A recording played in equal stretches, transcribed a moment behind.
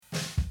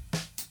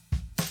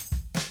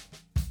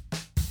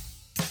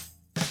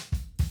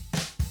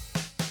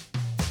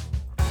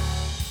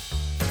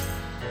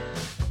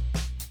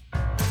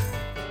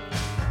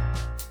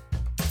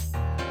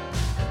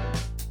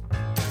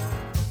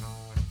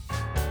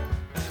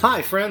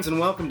Hi, friends, and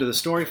welcome to the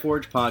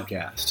StoryForge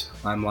podcast.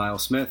 I'm Lyle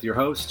Smith, your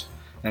host,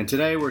 and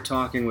today we're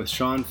talking with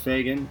Sean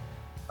Fagan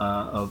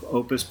of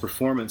Opus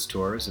Performance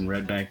Tours in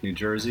Red Bank, New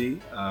Jersey.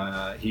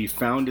 He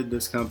founded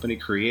this company,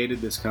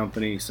 created this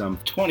company some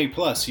 20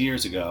 plus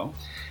years ago,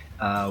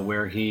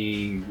 where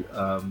he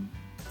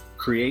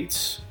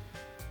creates,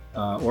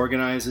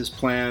 organizes,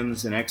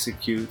 plans, and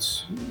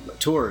executes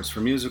tours for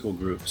musical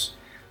groups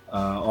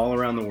all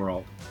around the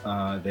world.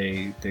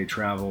 They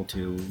travel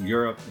to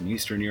Europe and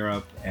Eastern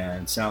Europe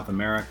and South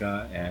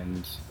America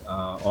and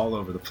all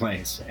over the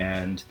place.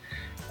 And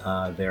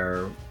there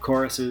are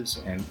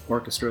choruses and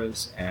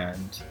orchestras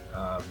and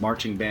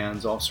marching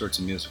bands, all sorts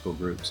of musical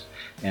groups.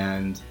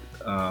 And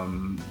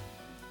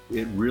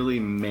it really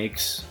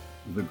makes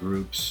the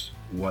groups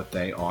what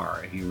they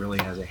are. He really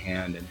has a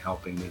hand in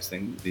helping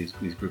these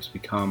groups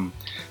become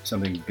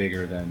something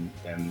bigger than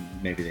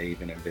maybe they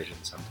even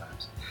envisioned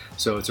sometimes.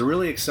 So it's a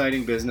really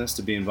exciting business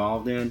to be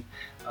involved in.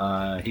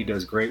 He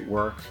does great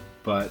work,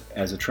 but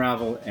as a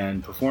travel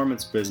and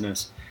performance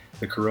business,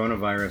 the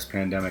coronavirus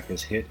pandemic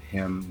has hit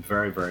him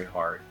very, very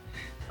hard.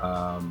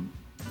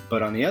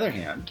 But on the other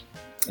hand,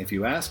 if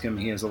you ask him,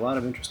 he has a lot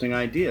of interesting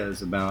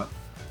ideas about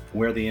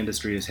where the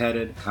industry is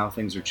headed, how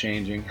things are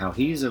changing, how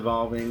he's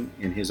evolving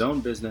in his own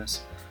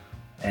business,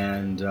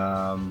 and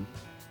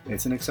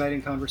it's an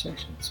exciting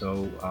conversation.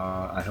 So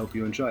I hope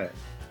you enjoy it.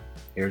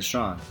 Here's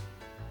Sean.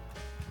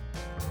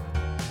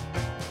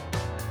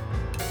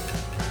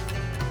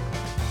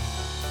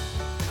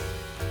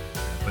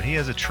 But he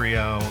has a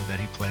trio that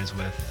he plays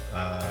with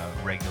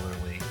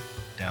regularly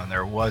down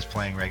there, was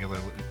playing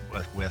regularly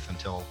with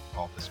until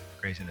all this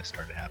craziness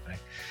started happening.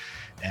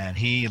 And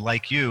he,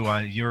 like you,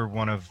 you're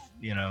one of,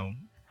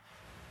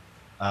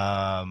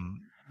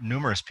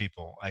 numerous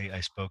people I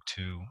spoke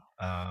to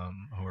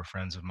who are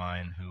friends of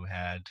mine who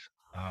had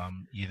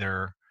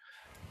either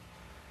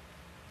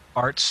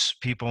arts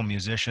people,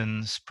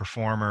 musicians,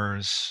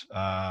 performers,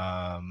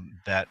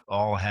 that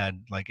all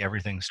had like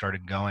everything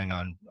started going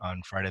on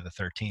Friday the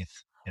 13th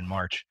in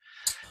March.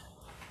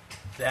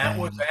 That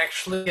was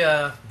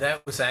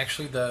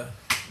actually the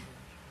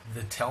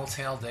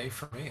telltale day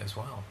for me as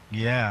well.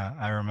 Yeah,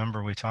 I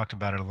remember we talked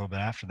about it a little bit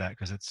after that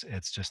because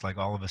it's just like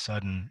all of a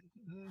sudden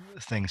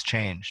things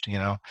changed,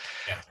 Yeah.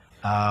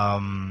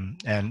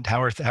 And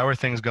how are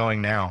things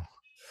going now?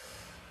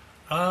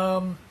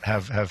 Um,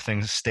 Have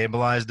things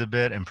stabilized a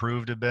bit,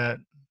 improved a bit?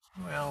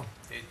 well,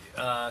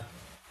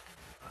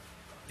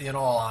 in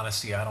all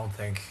honesty, I don't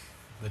think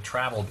the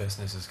travel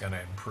business is going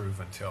to improve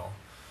until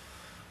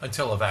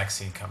a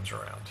vaccine comes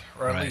around,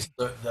 or at Right. least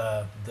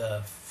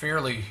the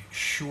fairly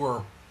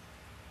sure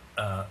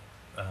uh,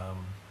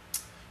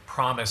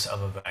 promise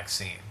of a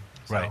vaccine.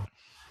 So, Right.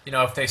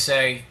 if they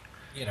say,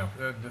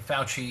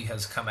 Fauci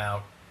has come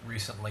out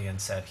recently and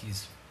said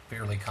he's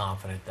fairly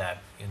confident that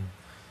in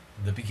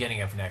the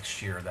beginning of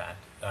next year that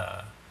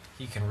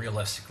he can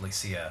realistically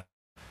see a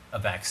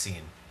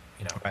vaccine,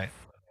 Right.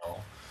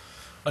 available.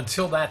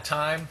 Until that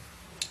time,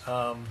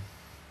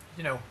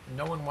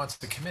 no one wants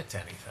to commit to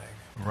anything.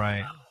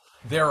 Right.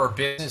 There are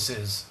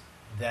businesses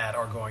that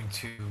are going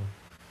to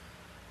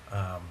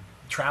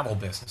travel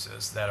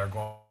businesses that are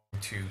going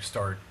to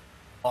start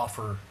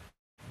offer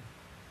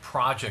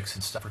projects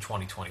and stuff for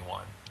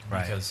 2021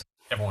 Right. because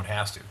everyone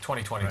has to.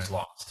 2020 is Right.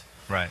 lost.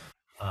 Right.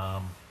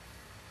 Um,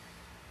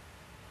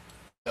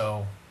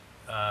 so,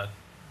 uh,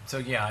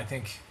 yeah, I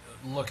think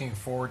looking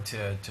forward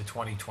to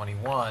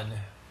 2021,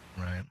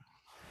 Right.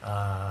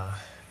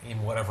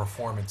 in whatever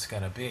form it's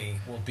going to be,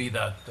 will be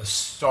the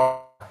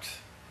start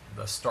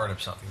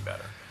of something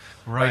better.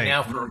 Right Right.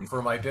 now,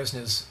 for my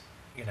business,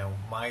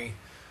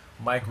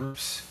 my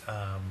groups,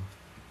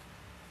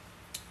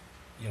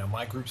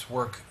 my groups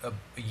work a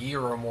year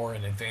or more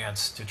in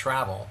advance to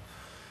travel,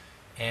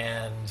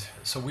 and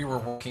so we were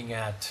working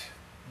at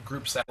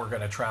groups that were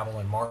going to travel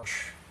in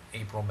March,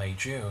 April, May,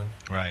 June,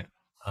 Right.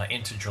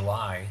 into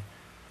July,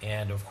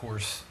 and of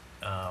course,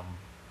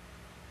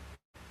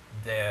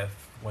 the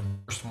when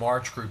the first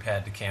March group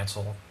had to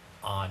cancel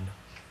on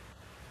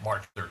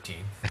March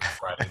 13th,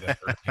 Friday the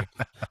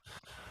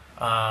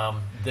 13th,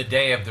 the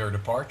day of their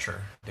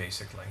departure,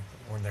 basically,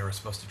 when they were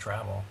supposed to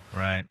travel.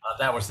 Right.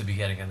 That was the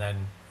beginning, and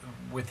then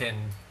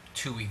within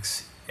 2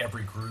 weeks,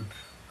 every group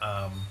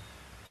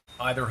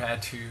either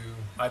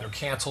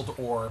canceled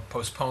or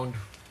postponed.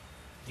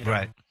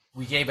 Right.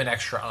 We gave an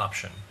extra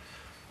option.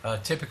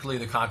 Typically,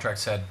 the contract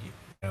said,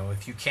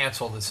 if you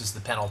cancel, this is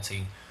the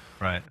penalty.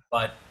 Right.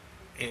 But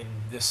in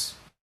this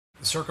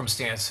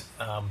circumstance,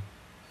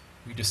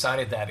 we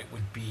decided that it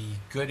would be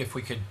good if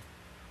we could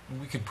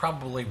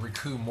probably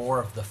recoup more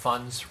of the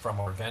funds from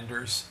our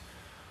vendors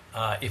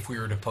if we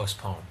were to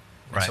postpone.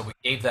 And Right. so we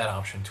gave that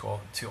option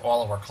to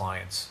all of our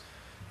clients,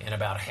 and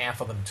about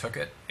half of them took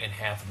it, and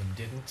half of them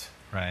didn't.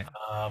 Right.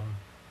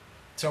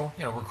 So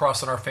we're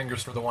crossing our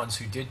fingers for the ones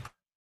who did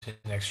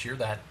next year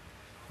that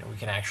we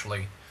can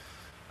actually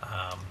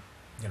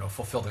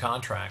fulfill the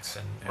contracts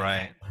and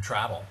Right.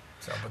 travel.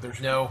 So, but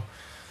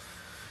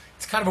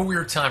It's kind of a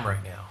weird time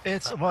right now.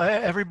 It's well,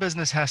 every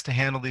business has to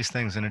handle these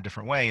things in a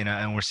different way,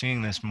 and we're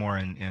seeing this more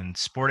in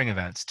sporting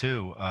events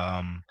too.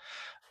 A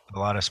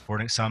lot of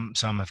sporting, some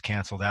have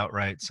canceled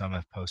outright, some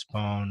have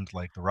postponed,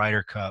 like the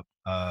Ryder Cup,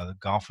 the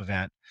golf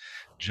event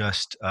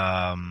just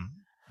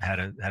had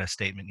a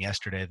statement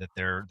yesterday that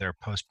they're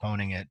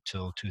postponing it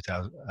till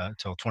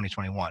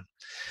 2021.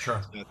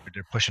 Sure. So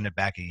they're pushing it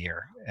back a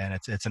year, and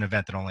it's an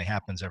event that only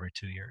happens every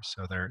 2 years.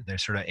 So they're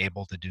sort of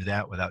able to do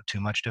that without too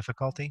much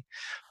difficulty.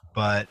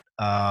 But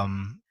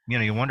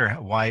you wonder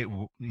why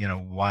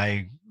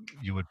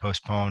you would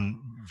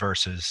postpone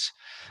versus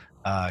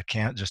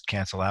can't just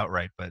cancel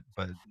outright. But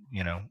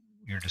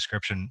your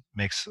description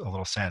makes a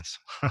little sense.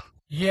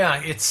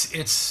 Yeah, it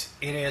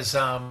is.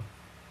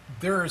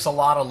 There's a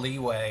lot of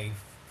leeway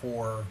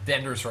for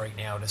vendors right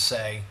now to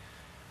say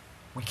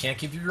we can't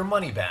give you your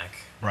money back,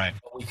 Right.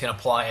 but we can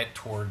apply it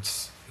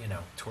towards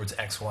towards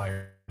X, Y,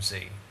 or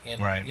Z.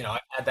 And Right. I've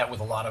had that with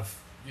a lot of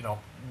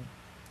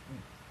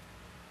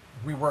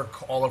we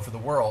work all over the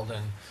world,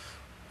 and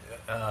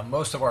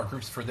most of our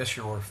groups for this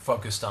year were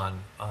focused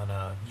on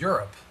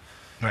Europe.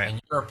 Right.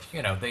 And Europe,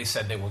 they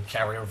said they would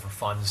carry over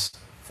funds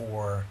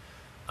for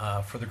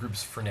the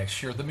groups for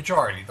next year, the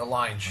majority, the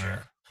lion's share.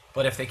 Right.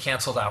 But if they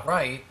canceled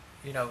outright,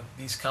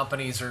 these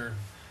companies are,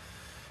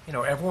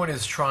 everyone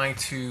is trying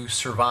to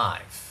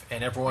survive,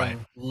 and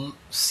everyone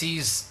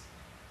sees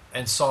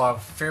and saw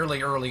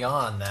fairly early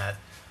on that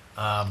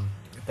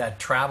that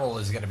travel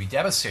is going to be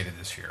devastated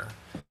this year,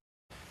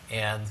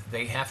 and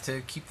they have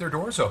to keep their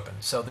doors open.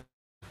 So,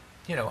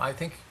 I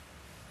think,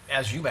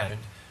 as you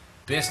mentioned,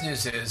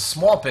 businesses,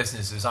 small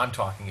businesses, I'm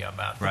talking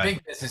about. The Right.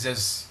 big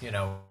businesses,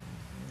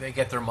 they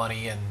get their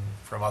money in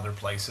from other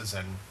places,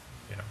 and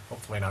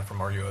hopefully not from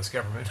our U.S.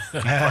 government.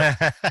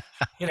 But,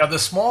 the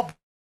small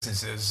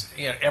businesses,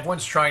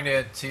 everyone's trying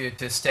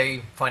to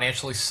stay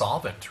financially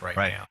solvent right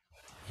Right.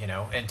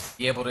 now, and to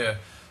be able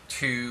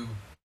to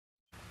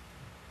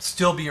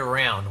still be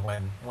around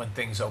when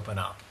things open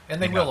up, and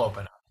they Yeah. will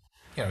open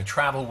up.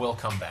 Travel will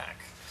come back.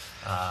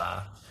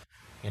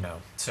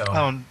 So.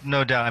 Oh,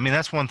 no doubt. I mean,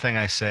 that's one thing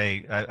I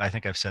say. I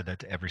think I've said that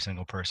to every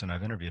single person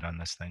I've interviewed on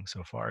this thing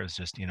so far is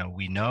just,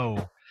 we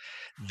know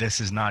this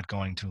is not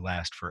going to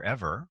last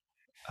forever.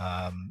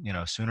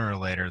 Sooner or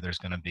later, there's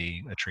going to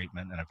be a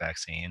treatment and a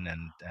vaccine,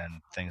 and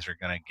things are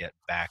going to get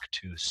back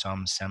to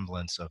some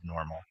semblance of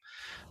normal.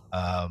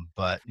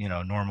 But,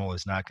 normal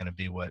is not going to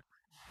be what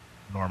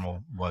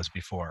normal was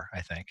before,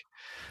 I think,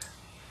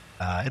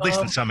 at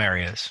least in some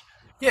areas.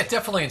 Yeah,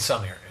 definitely in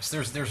some areas.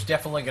 There's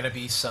definitely going to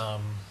be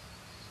some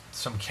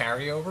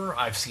carryover.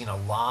 I've seen a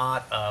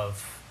lot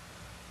of.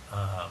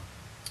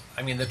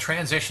 The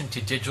transition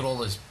to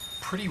digital is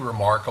pretty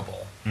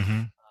remarkable.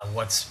 Mm-hmm.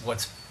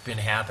 What's been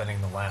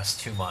happening the last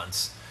 2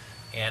 months,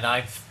 and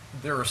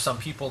there are some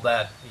people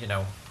that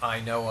I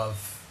know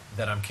of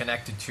that I'm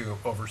connected to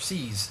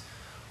overseas.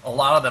 A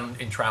lot of them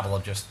in travel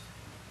have just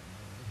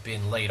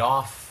been laid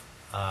off,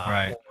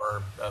 Right.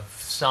 or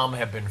some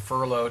have been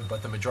furloughed,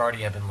 but the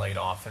majority have been laid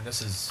off. And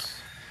this is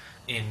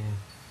in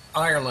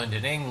Ireland,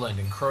 in England,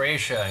 in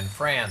Croatia, in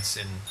France,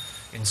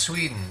 in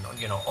Sweden.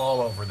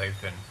 All over they've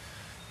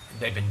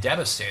been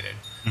devastated.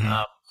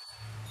 Mhm.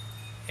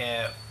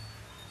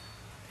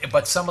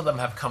 But some of them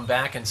have come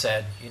back and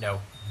said,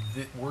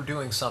 we're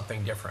doing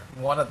something different.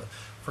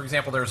 For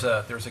example, there's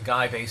a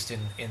guy based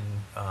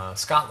in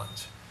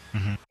Scotland.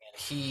 Mhm. And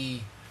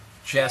he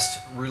just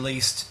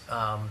released.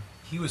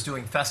 He was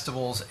doing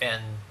festivals,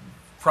 and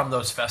from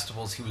those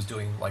festivals, he was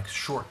doing like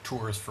short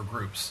tours for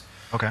groups.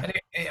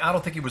 Okay. And I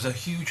don't think he was a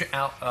huge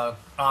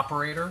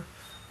operator,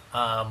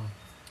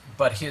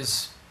 but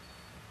his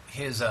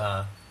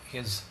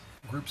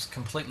groups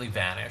completely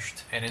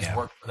vanished, and his Yeah.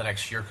 work for the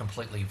next year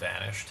completely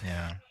vanished.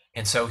 Yeah.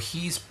 And so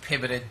he's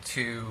pivoted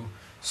to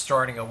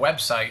starting a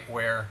website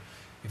where,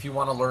 if you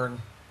want to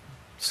learn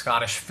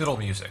Scottish fiddle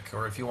music,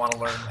 or if you want to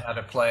learn how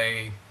to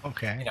play,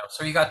 Okay.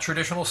 so you got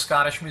traditional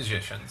Scottish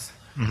musicians,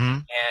 Mm-hmm.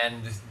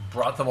 and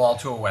brought them all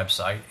to a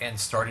website and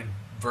started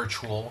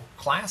virtual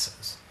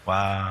classes.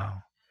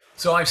 Wow.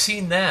 So I've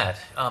seen that.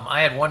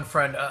 I had one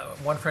friend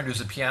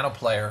who's a piano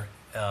player,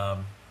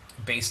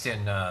 based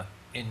in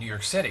New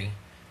York City,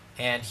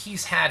 and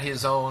he's had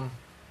his own,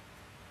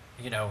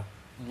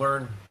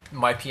 learn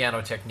my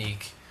piano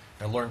technique,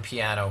 or learn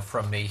piano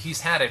from me. He's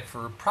had it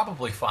for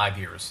probably 5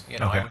 years.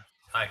 Okay.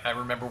 I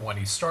remember when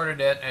he started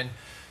it, and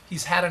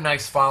he's had a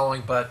nice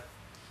following, but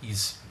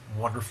he's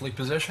wonderfully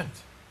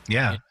positioned.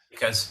 Yeah.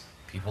 Because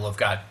people have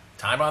got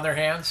time on their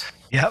hands.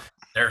 Yep.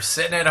 They're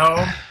sitting at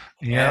home.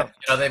 Yep.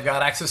 And, they've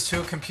got access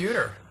to a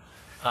computer.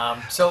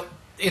 So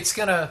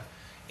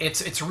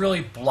it's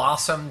really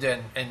blossomed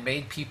and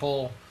made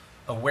people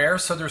aware.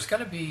 So there's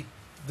going to be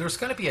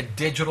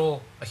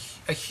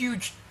a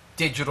huge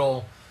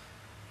digital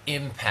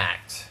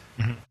impact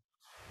Mhm.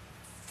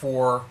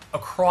 for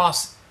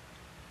across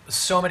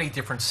so many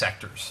different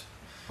sectors.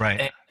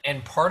 Right.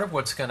 And part of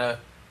what's going to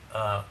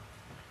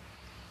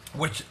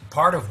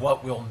part of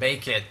what will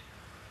make it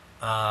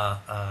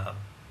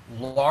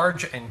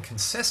large and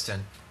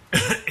consistent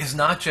is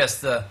not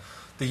just the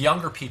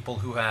younger people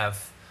who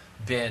have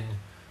been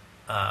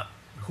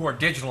who are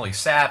digitally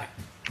savvy,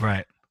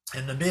 Right.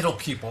 and the middle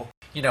people,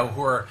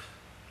 who are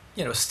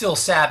still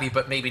savvy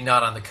but maybe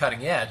not on the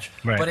cutting edge.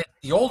 Right. But it's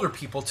the older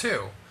people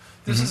too.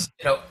 This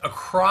Mm-hmm. is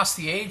across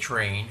the age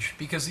range,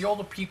 because the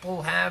older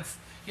people have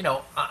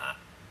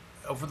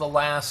over the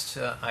last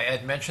I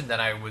had mentioned that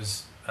I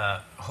was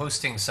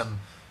hosting some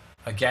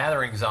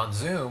gatherings on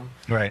Zoom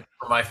Right.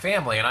 for my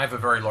family, and I have a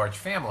very large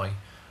family.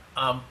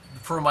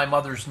 For my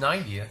mother's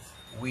 90th,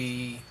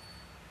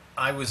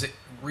 I was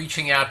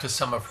reaching out to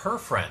some of her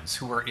friends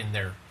who were in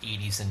their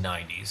 80s and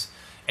 90s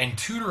and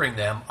tutoring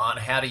them on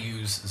how to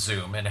use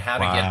Zoom and how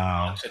to get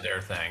Wow. onto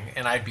their thing.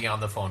 And I'd be on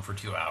the phone for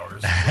 2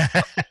 hours.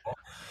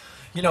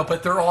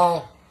 But they're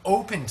all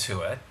open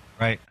to it,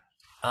 Right.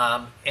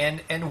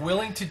 and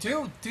willing to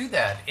do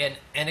that.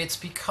 And it's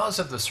because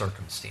of the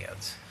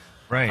circumstance.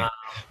 Right.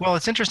 Well,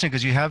 it's interesting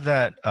because you have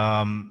that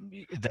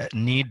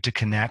need to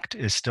connect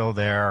is still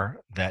there.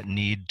 That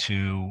need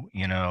to,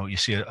 you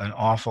see an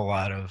awful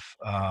lot of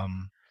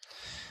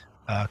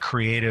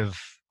creative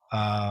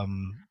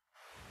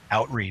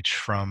outreach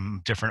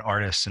from different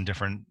artists and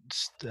different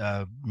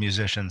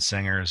musicians,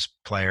 singers,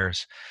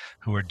 players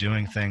who are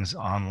doing things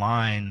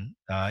online,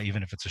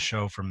 even if it's a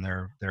show from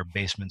their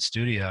basement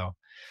studio.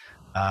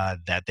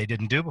 That they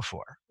didn't do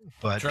before,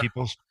 but Sure.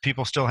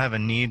 people still have a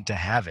need to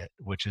have it,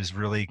 which is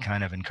really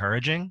kind of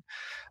encouraging,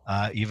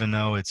 even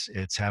though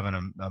it's having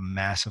a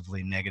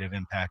massively negative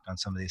impact on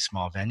some of these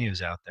small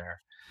venues out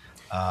there.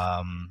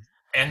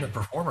 And the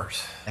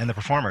performers. And the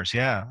performers,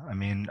 yeah. I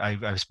mean,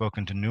 I've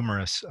spoken to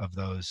numerous of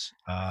those,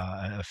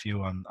 a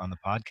few on the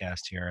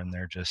podcast here, and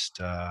they're just,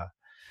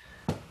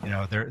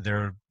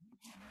 they're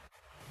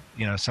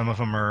some of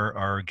them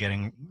are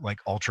getting like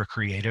ultra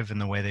creative in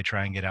the way they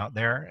try and get out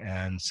there,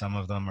 and some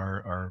of them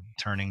are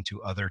turning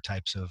to other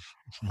types of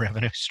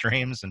revenue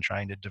streams and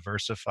trying to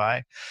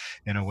diversify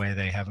in a way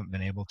they haven't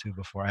been able to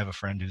before. I have a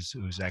friend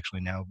who's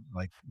actually now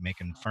like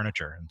making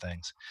furniture and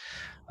things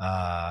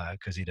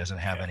because he doesn't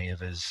have any of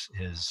his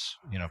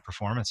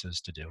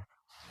performances to do.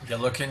 You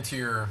look into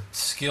your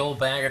skill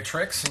bag of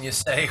tricks and you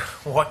say,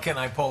 what can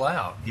I pull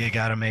out? You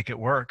got to make it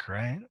work,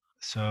 right?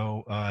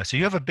 So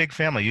you have a big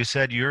family. You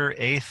said you're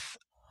eighth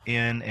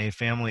in a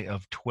family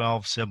of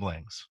 12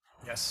 siblings.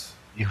 Yes.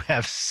 You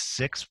have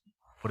six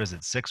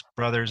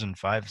brothers and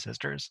 5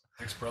 sisters?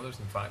 6 brothers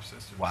and 5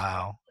 sisters.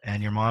 Wow.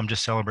 And your mom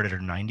just celebrated her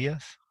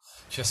 90th?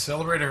 Just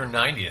celebrated her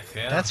 90th,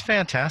 yeah. That's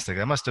fantastic.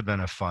 That must have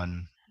been a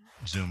fun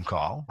Zoom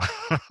call.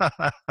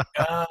 Kind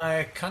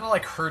of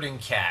like herding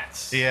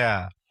cats.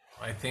 Yeah.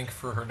 I think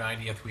for her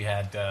 90th we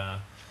had,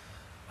 I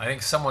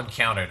think someone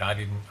counted.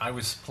 I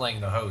was playing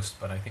the host,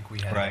 but I think we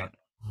had about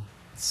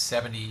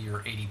 70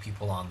 or 80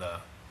 people on the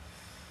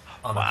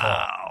call.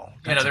 Wow.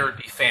 There would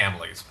be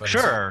families, but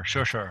Sure.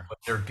 But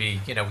there'd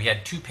be, we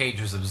had 2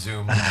 pages of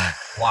Zoom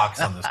blocks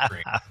on the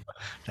screen.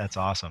 That's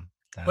awesome.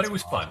 But it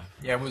was fun.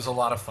 Yeah, it was a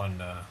lot of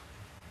fun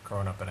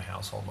growing up in a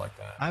household like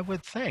that. I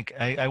would think.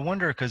 I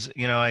wonder because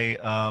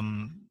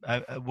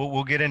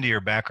we'll get into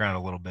your background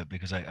a little bit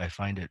because I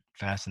find it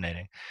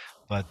fascinating.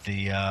 But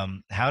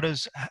how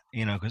does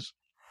because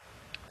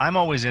I'm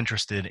always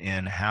interested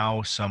in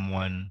how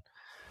someone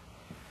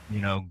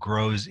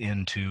grows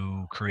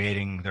into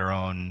creating their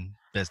own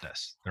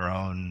business, their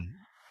own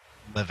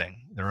living,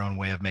 their own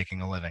way of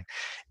making a living,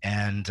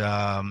 and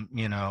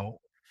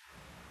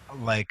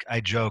like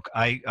I joke,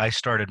 I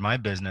started my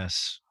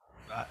business.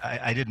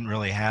 I didn't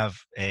really have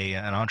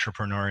an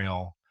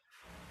entrepreneurial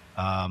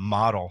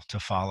model to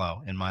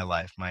follow in my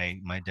life.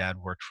 My dad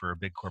worked for a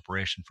big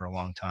corporation for a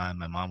long time.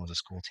 My mom was a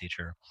school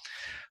teacher.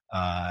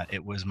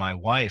 It was my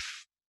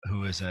wife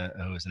who is an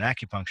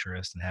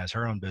acupuncturist and has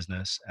her own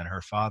business, and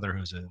her father,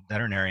 who's a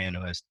veterinarian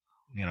who has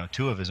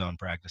 2 of his own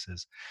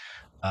practices,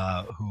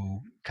 who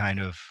kind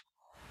of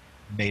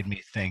made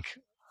me think,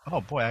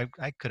 oh boy,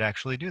 I could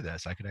actually do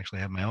this. I could actually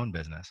have my own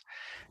business.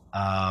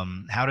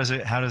 How does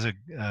a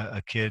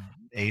kid,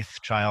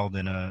 8th child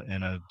in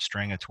a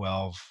string of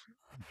 12,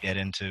 get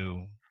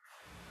into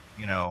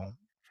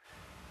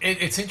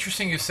It's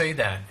interesting you say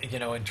that,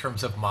 in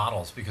terms of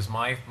models, because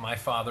my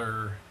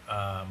father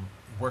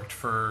worked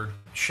for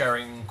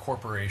Sharing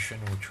Corporation,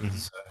 which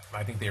was,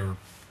 I think they were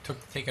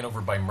taken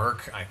over by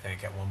Merck, I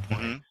think, at one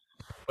point. Mm-hmm.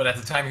 But at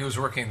the time he was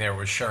working there, it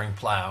was Sharing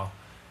Plow,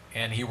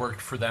 and he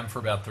worked for them for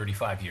about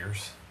 35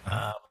 years.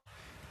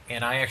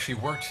 And I actually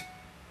worked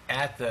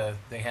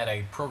they had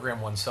a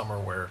program one summer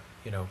where,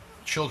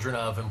 children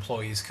of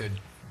employees could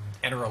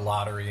enter a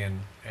lottery and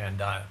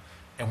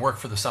work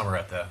for the summer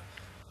at the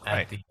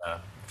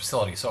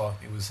facility. So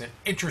it was an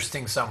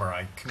interesting summer.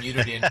 I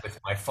commuted in with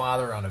my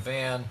father on a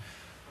van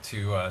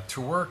to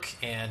work,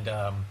 and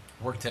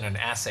worked in an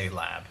assay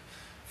lab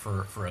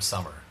for a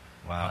summer.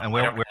 Wow. And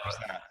where was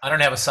that? I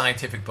don't have a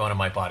scientific bone in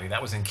my body.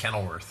 That was in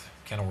Kenilworth.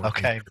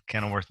 Okay,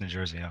 Kenilworth, New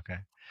Jersey. Okay.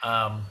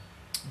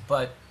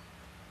 But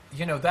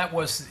that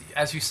was,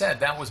 as you said,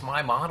 that was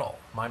my model.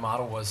 My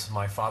model was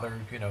my father,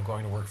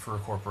 going to work for a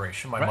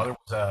corporation. My mother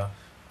was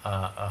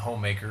a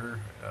homemaker,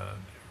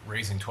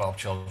 raising 12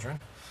 children,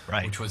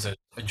 which was a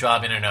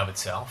job in and of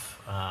itself.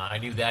 I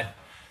knew that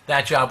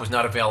that job was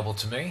not available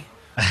to me.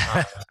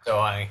 Uh,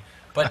 so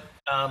but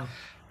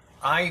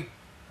I,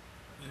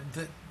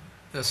 the,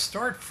 the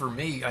start for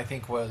me, I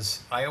think,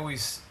 was I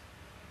always,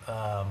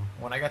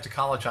 when I got to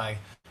college, I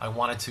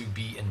wanted to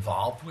be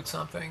involved with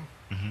something.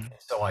 Hmm.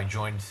 So I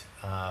joined,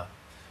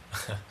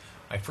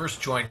 I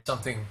first joined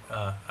something,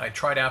 I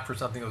tried out for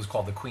something that was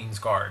called the Queen's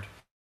Guard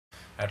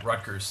at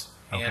Rutgers.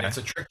 And Okay. it's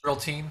a trick drill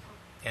team.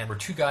 And there were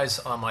two guys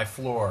on my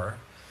floor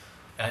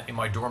in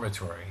my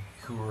dormitory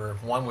who were,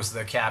 one was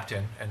the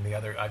captain and the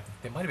other,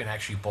 they might have been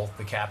actually both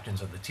the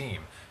captains of the team.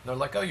 And they're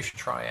like, oh, you should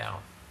try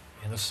out.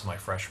 And this is my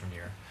freshman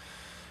year.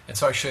 And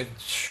so I should,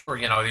 sure,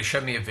 they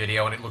showed me a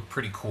video and it looked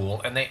pretty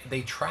cool. And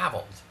they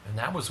traveled. And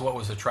that was what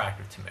was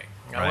attractive to me.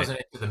 I Right.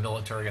 wasn't into the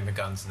military and the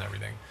guns and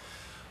everything.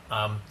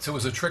 So it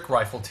was a trick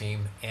rifle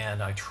team.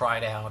 And I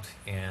tried out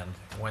and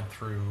went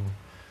through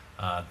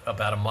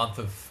about a month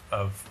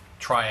of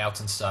tryouts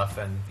and stuff.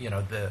 And,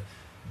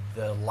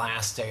 the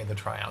last day of the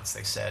tryouts,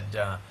 they said,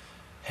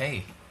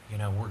 hey,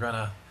 we're going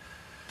to,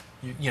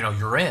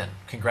 you're in.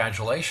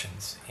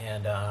 Congratulations.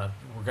 And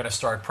we're going to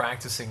start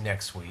practicing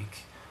next week.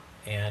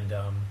 And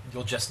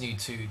you'll just need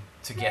to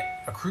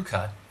get a crew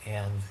cut,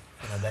 and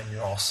then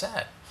you're all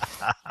set.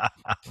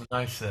 And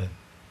I said,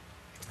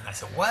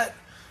 what?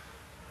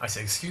 I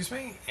said, excuse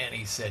me? And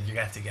he said, you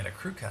have to get a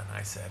crew cut. And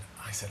I said,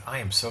 I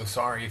am so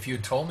sorry. If you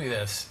had told me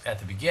this at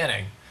the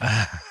beginning,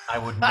 I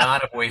would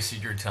not have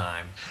wasted your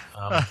time.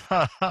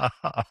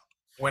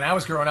 When I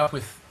was growing up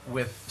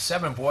with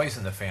seven boys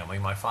in the family,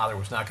 my father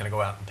was not going to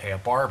go out and pay a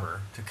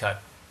barber to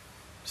cut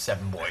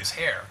seven boys'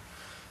 hair.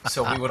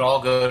 So we would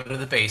all go to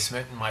the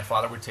basement, and my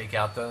father would take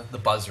out the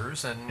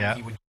buzzers, and Yeah.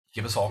 he would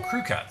give us all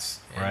crew cuts.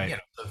 And, Right.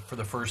 for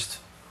the first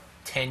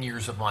 10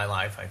 years of my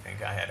life, I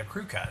think I had a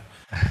crew cut.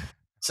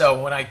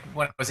 So when I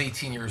was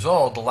 18 years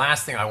old, the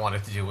last thing I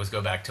wanted to do was go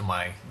back to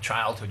my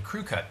childhood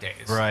crew cut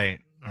days. Right.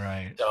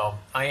 Right. So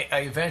I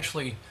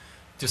eventually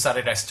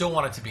decided I still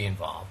wanted to be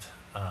involved.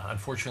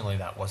 Unfortunately,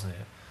 that wasn't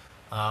it.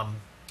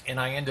 And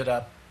I ended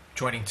up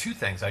joining two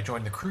things. I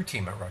joined the crew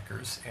team at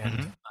Rutgers,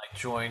 and I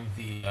joined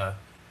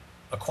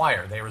a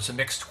choir. There was a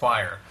mixed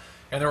choir,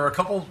 and there were a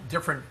couple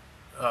different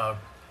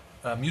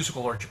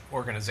musical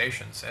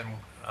organizations and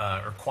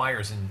or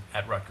choirs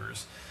at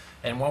Rutgers.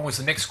 And one was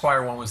the mixed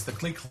choir. One was the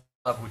Glee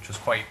Club, which was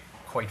quite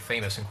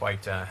famous and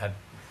had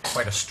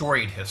quite a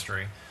storied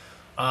history.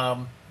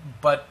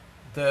 But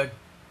the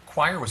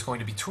choir was going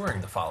to be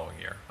touring the following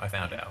year, I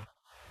found out.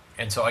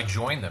 And so I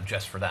joined them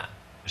just for that,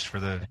 Just for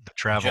the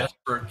travel.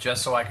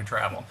 just so I could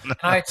travel. And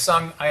I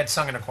had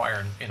sung in a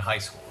choir in high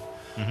school,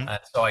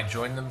 so I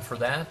joined them for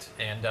that,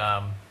 and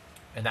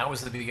that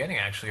was the beginning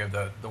actually of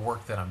the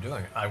work that I'm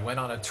doing. I went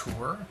on a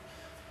tour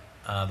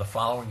the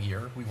following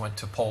year. We went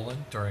to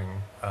Poland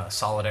during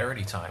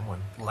Solidarity time when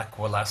Lech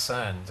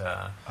Walesa and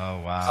Oh,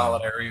 wow.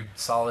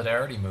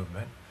 Solidarity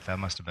movement. That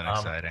must have been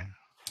exciting.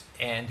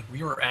 And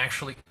we were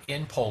actually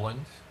in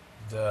Poland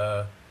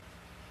the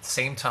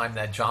same time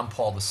that John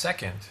Paul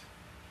II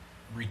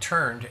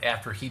returned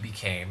after he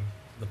became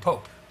the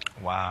Pope.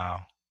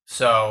 Wow.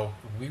 So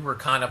we were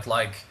kind of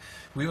like,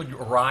 we would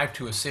arrive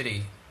to a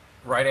city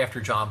right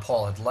after John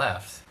Paul had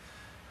left,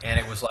 and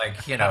it was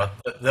like,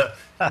 the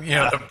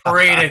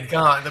parade had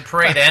gone, the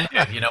parade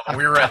ended,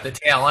 we were at the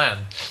tail end,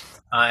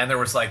 and there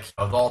was like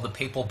all the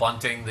papal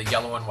bunting, the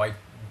yellow and white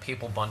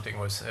papal bunting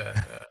was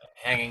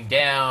hanging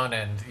down,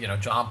 and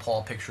John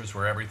Paul pictures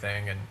were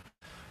everything,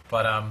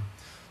 but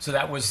so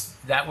that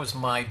was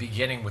my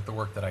beginning with the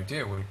work that I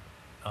do.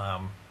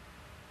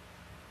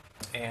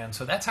 And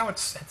so that's how it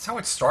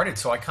started.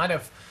 So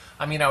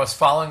I was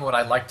following what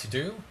I like to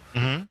do,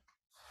 Hmm.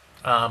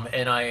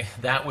 and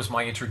that was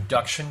my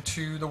introduction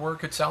to the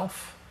work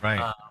itself. Right.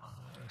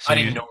 So I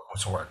didn't you, know it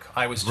was work.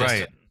 I was just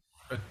right.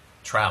 a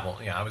travel.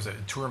 Yeah, I was a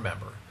tour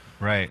member.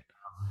 Right.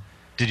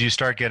 Did you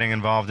start getting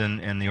involved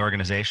in the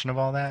organization of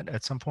all that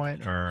at some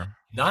point, or?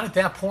 Not at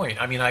that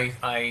point. I mean,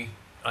 I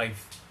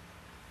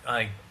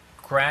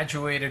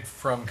graduated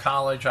from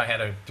college. I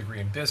had a degree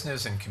in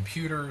business and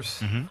computers,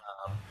 Hmm.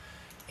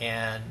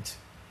 and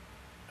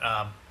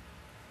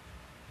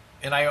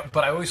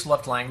but I always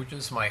loved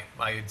languages.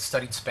 I had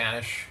studied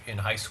Spanish in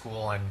high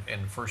school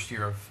and first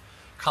year of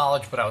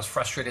college, but I was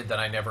frustrated that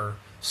I never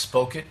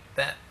spoke it.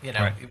 Right. It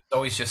was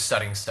always just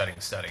studying,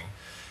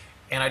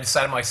 and I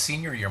decided my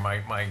senior year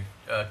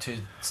to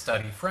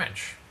study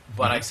French.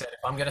 But I said, if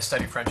I'm going to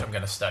study French, I'm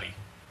going to study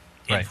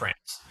in Right.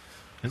 France.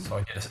 Ooh. So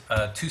I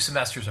did 2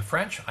 semesters of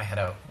French. I had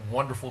a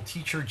wonderful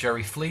teacher,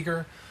 Jerry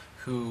Flieger,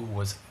 who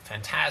was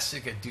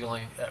fantastic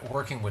at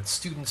working with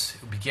students,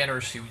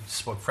 beginners who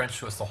spoke French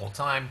to us the whole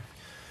time.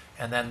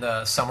 And then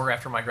the summer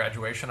after my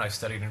graduation, I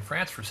studied in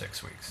France for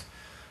 6 weeks.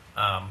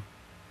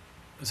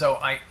 So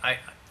I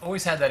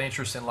always had that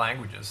interest in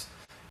languages.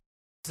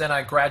 Then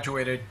I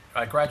graduated,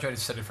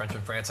 studied French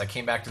in France. I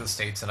came back to the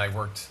States and I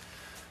worked.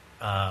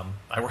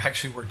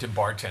 Actually worked in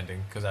bartending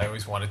because I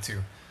always wanted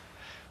to.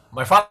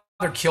 My father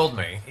killed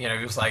me. He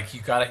was like,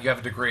 you have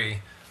a degree.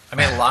 I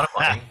made a lot of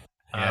money.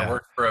 Yeah.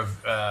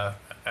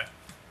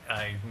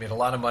 I made a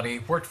lot of money.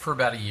 Worked for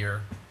about a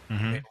year.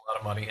 Hmm. Made a lot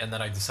of money, and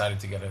then I decided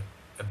to get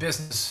a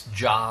business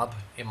job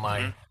in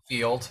my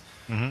field,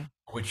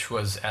 which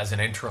was as an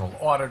internal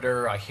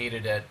auditor. I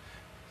hated it.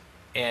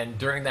 And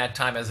during that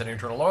time as an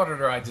internal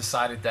auditor, I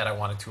decided that I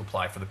wanted to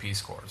apply for the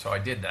Peace Corps. So I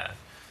did that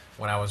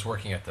when I was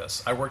working at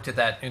this. I worked at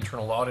that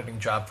internal auditing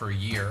job for a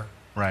year.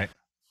 Right.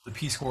 The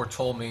Peace Corps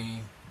told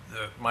me,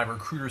 my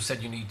recruiter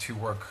said you need to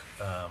work,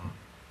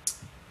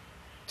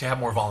 to have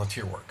more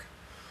volunteer work.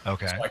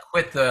 Okay. So I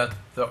quit the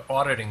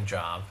auditing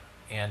job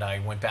and I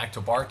went back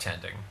to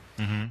bartending.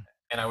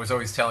 And I was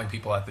always telling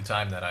people at the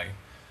time that I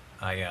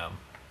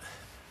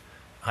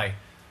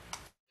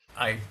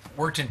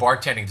worked in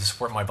bartending to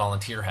support my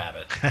volunteer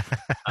habit.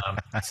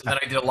 So then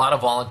I did a lot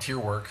of volunteer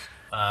work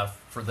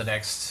for the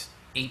next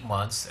 8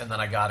 months, and then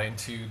I got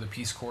into the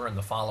Peace Corps in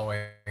the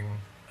following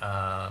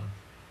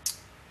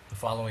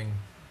following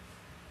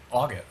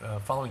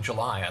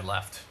July. I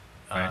left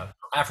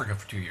Africa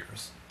for 2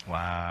 years.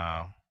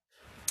 Wow,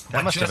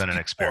 that must have been an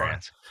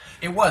experience.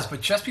 It was,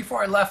 but just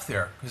before I left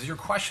there, because your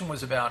question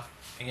was about,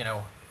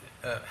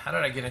 how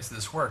did I get into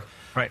this work?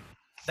 Right.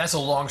 That's a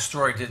long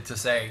story to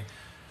say.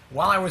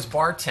 While I was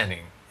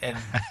bartending,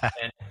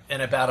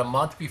 and about a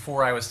month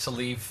before I was to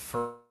leave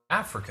for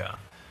Africa,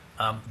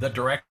 the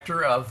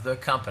director of the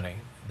company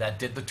that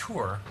did the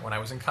tour when I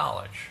was in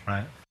college,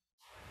 right,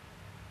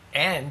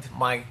 and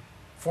my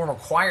former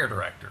choir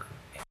director,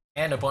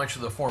 and a bunch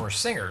of the former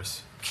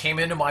singers came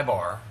into my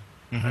bar.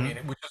 I mean,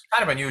 which was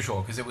kind of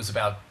unusual because it was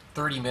about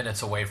 30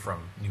 minutes away from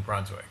New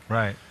Brunswick.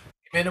 Right.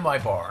 Came into my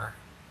bar,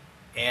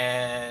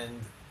 and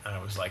I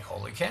was like,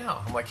 holy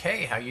cow. I'm like,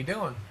 hey, how you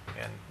doing?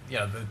 And,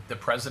 the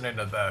president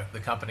of the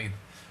company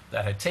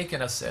that had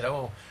taken us said,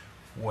 oh,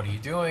 what are you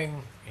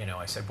doing?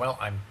 I said, well,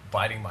 I'm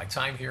biding my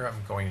time here.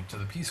 I'm going into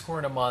the Peace Corps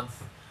in a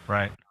month.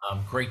 Right.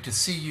 Great to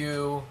see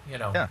you.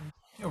 Yeah.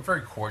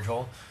 Very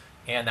cordial.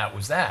 And that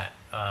was that.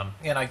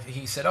 And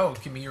he said, oh,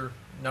 give me your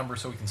number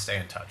so we can stay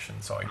in touch.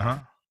 And so I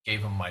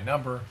gave him my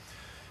number.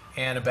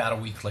 And about a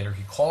week later,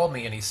 he called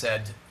me and he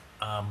said,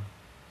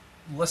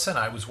 listen,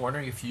 I was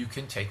wondering if you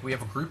can we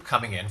have a group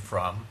coming in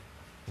from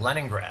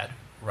Leningrad,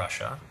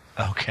 Russia.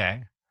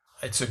 Okay.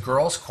 It's a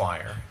girls'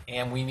 choir,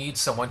 and we need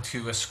someone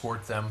to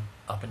escort them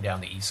up and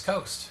down the East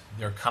Coast.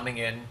 They're coming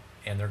in,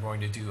 and they're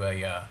going to do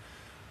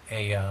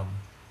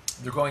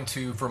they're going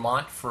to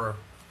Vermont for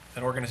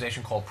an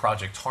organization called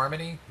Project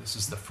Harmony. This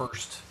is the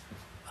first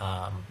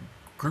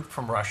group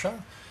from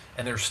Russia,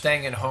 and they're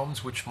staying in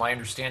homes, which my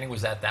understanding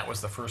was that was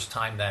the first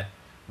time that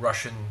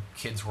Russian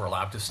kids were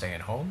allowed to stay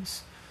in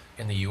homes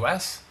in the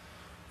U.S.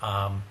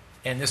 And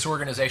this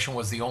organization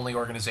was the only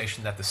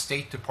organization that the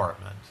State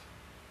Department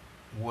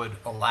would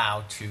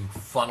allow to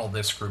funnel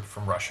this group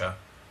from Russia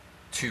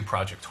to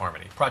Project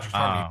Harmony. Project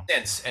Harmony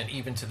since, and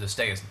even to this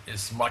day,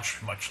 is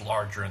much, much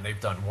larger, and they've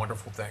done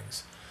wonderful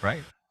things.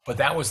 Right. But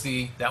that was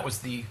the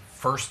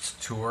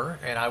first tour,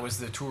 and I was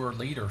the tour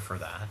leader for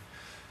that,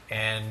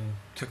 and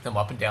took them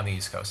up and down the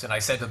East Coast. And I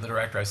said to the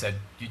director, I said,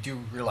 you do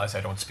realize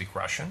I don't speak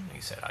Russian?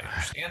 He said, I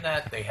understand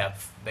that. They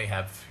have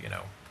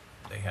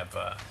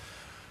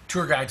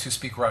tour guides who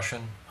speak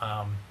Russian.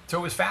 So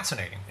it was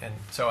fascinating. And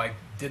so I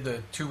did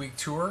the 2-week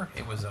tour.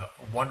 It was a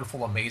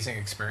wonderful, amazing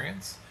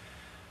experience.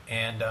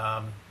 And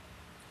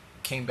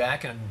came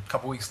back, and a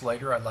couple weeks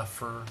later, I left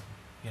for,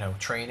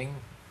 training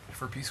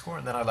for Peace Corps,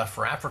 and then I left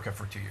for Africa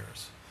for 2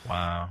 years.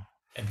 Wow.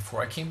 And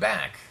before I came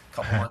back, a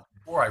couple months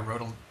before, I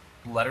wrote a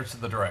letter to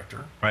the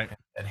director. Right. And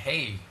said,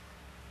 hey,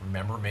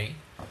 remember me?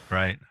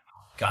 Right.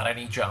 Got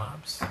any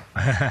jobs?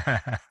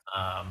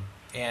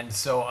 And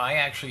so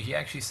he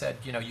actually said,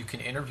 you can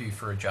interview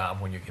for a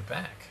job when you get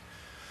back.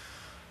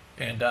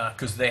 And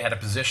because they had a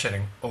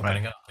position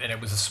opening up, and it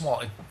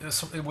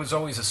was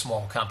always a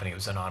small company. It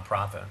was a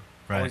nonprofit,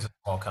 always a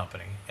small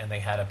company, and they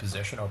had a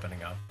position opening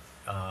up.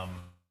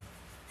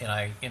 And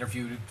I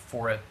interviewed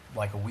for it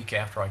like a week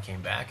after I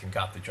came back and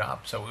got the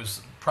job. So it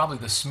was probably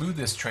the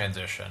smoothest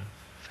transition.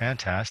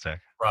 Fantastic.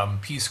 From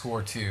Peace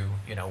Corps to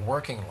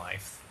working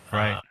life.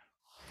 Right.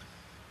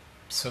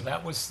 So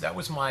that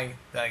was my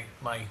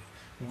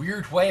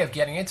weird way of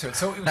getting into it.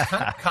 So it was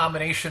kind of a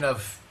combination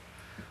of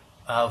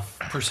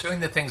pursuing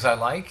the things I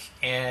like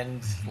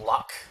and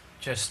luck,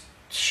 just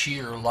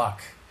sheer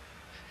luck,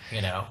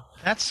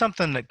 That's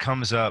something that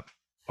comes up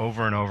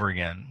over and over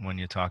again when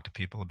you talk to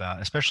people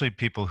about, especially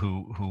people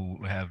who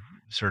have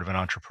sort of an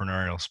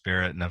entrepreneurial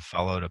spirit and have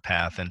followed a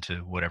path into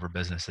whatever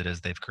business it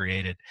is they've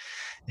created,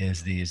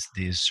 is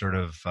these sort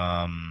of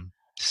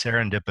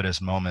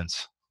serendipitous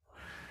moments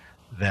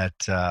that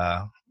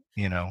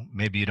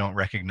maybe you don't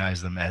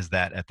recognize them as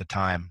that at the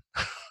time,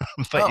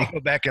 but you go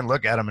back and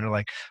look at them and you're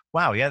like,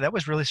 wow, yeah, that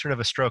was really sort of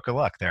a stroke of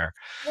luck there.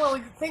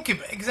 Well,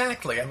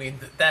 exactly. I mean,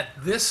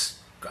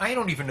 I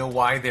don't even know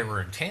why they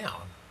were in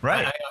town.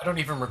 Right. I don't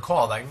even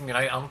recall. I mean,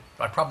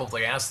 I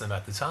probably asked them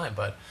at the time,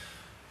 but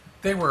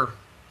they were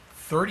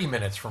 30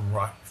 minutes from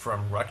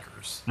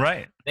Rutgers.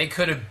 Right. They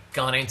could have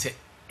gone into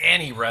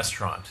any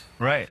restaurant.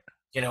 Right.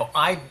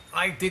 I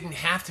didn't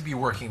have to be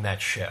working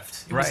that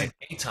shift. It was a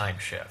daytime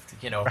shift.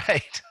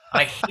 Right.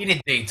 I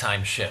hated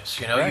daytime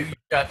shifts. Right.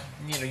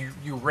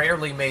 You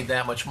rarely made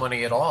that much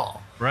money at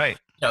all. Right.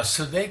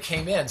 So they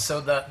came in. So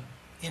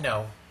you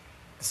know,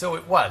 so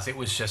it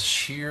was just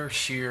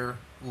sheer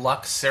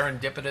luck,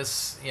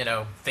 serendipitous,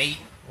 fate,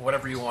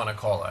 whatever you want to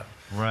call it.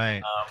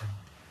 Right.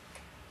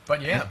 But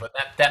And yeah, but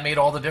that made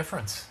all the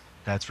difference.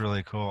 that's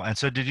really cool. And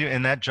so did you,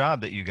 in that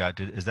job that you got,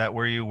 is that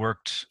where you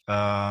worked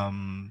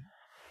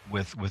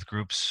with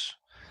groups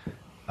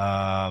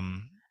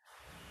um,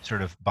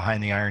 sort of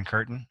behind the Iron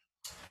Curtain?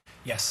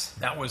 Yes,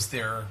 that was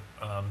their.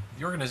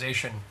 The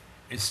organization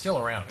is still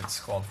around. It's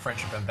called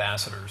Friendship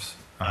Ambassadors,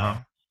 Uh-huh.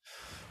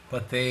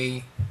 but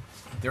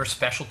their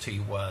specialty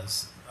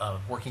was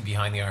working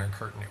behind the Iron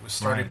Curtain. It was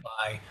Right. started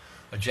by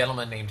a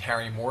gentleman named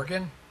Harry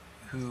Morgan,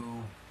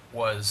 who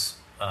was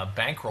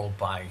bankrolled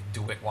by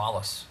DeWitt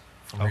Wallace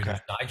from Okay. Reader's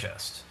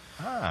Digest.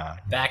 Ah.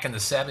 Back in the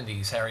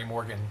 70s, Harry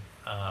Morgan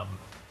um,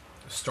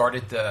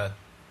 started the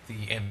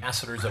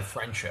Ambassadors of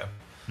Friendship,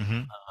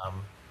 Mm-hmm.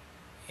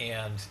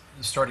 and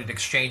started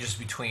exchanges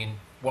between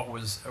what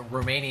was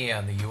Romania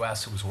and the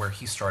U.S. It was where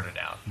he started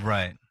out,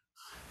 Right.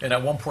 and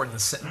at one point in the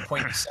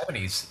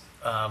 70s,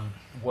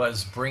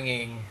 was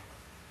bringing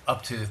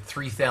up to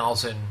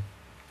 3,000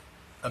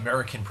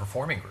 American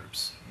performing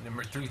groups,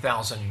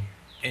 3,000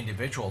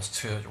 individuals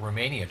to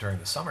Romania during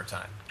the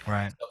summertime.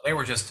 Right. So they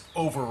were just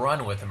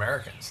overrun with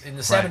Americans. In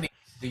the Right. 70s,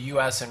 the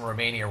U.S. and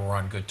Romania were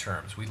on good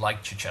terms. We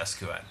liked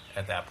Ceausescu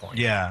at that point.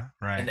 Yeah.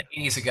 In Right. the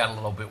 80s, it got a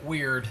little bit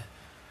weird,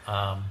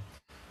 um,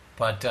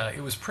 but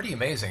it was pretty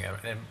amazing,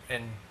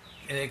 and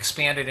it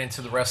expanded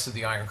into the rest of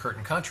the Iron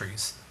Curtain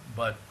countries.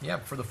 But yeah,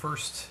 for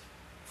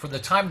the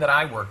time that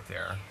I worked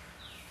there,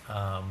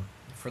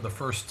 for the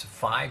first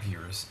 5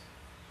 years,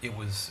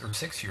 or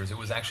 6 years, it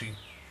was actually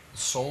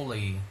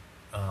solely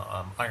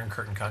Iron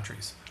Curtain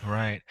countries.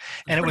 Right. It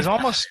was And it pretty was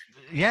fascinating. almost,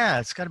 yeah,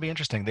 it's got to be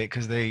interesting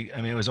because I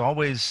mean, it was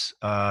always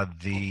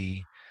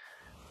the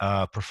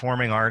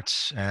performing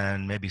arts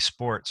and maybe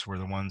sports were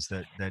the ones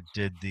that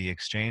did the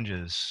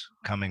exchanges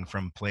coming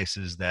from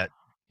places that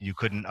you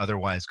couldn't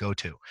otherwise go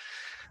to.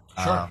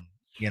 Sure,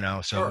 So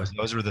it sure. was,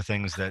 those were the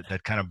things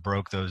that kind of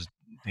broke those,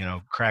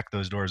 cracked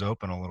those doors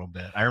open a little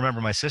bit. I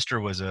remember my sister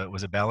was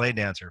a ballet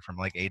dancer from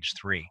like age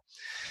 3,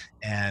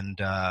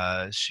 and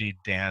she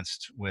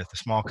danced with a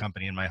small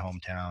company in my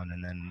hometown,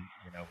 and then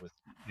with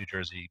New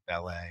Jersey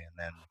Ballet, and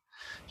then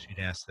she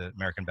danced at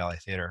American Ballet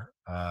Theater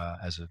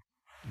as a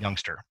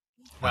youngster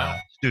Wow.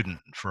 student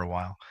for a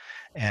while,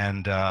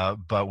 and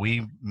but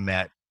we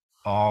met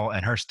all,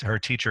 and her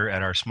teacher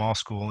at our small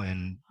school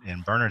in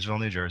Bernardsville,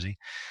 New Jersey,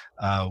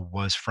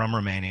 was from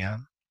Romania,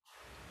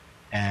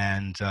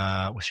 and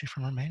was she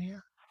from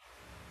Romania?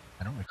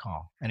 I don't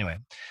recall. Anyway,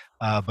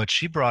 but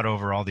she brought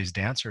over all these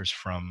dancers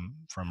from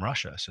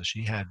Russia. So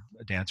she had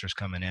dancers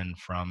coming in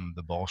from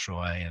the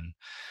Bolshoi and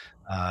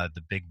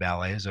the big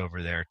ballets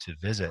over there to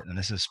visit. And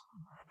this is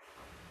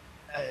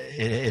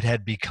it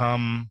had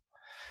become.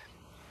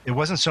 It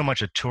wasn't so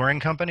much a touring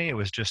company. It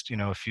was just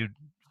a few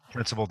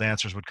principal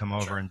dancers would come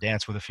over Sure. and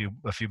dance with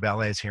a few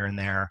ballets here and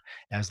there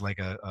as like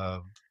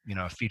a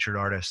featured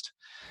artist,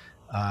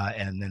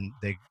 and then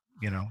they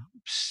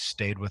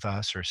stayed with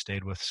us or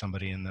stayed with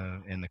somebody in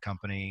the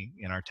company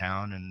in our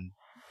town and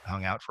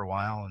hung out for a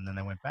while, and then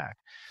they went back.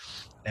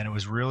 And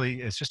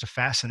it's just a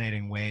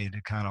fascinating way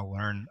to kind of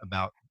learn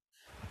about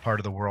a part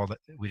of the world that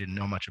we didn't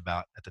know much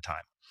about at the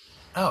time.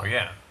 Oh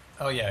yeah.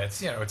 Oh yeah.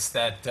 It's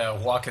that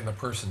walk in the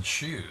person's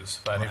shoes.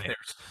 But if Right. they're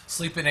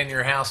sleeping in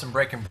your house and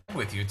breaking bread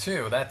with you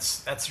too,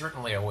 that's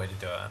certainly a way to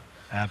do it.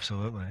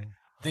 Absolutely.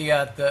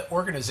 The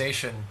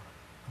organization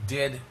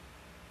did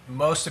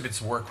most of its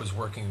work was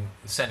working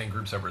sending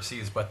groups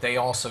overseas, but they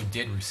also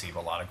did receive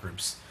a lot of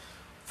groups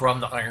from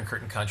the Iron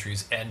Curtain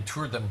countries and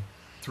toured them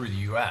through the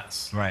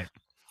U.S. Right.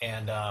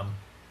 And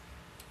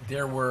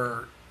there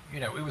were,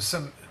 it was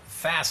some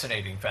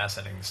fascinating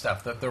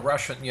stuff. The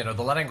Russian,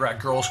 the Leningrad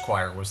Girls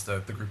Choir was the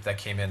group that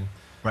came in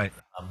Right.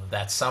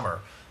 that summer,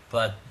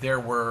 but there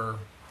were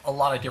a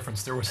lot of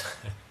difference. There was,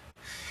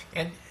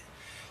 and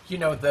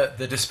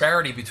the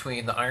disparity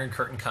between the Iron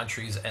Curtain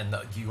countries and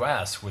the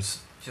U.S.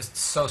 was just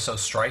so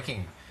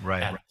striking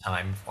Right. at the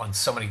time on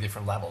so many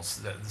different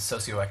levels, the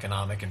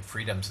socioeconomic and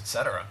freedoms,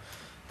 etc.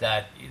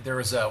 That there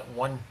was a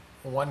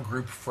one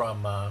group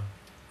from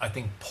I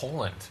think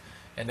Poland,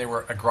 and they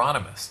were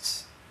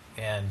agronomists,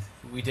 and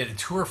we did a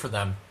tour for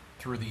them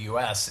through the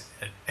U.S.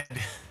 And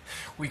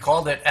we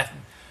called it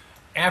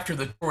after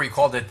the tour. We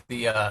called it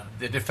the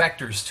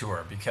defectors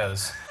tour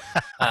because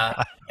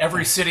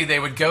every city they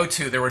would go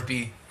to, there would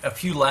be a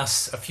few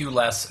less, a few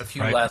less, a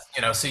few Right.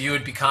 less. So you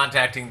would be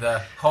contacting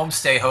the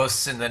homestay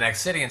hosts in the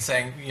next city and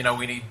saying,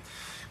 we need,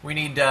 we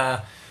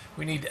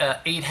need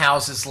 8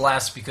 houses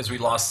less because we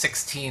lost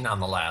 16 on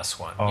the last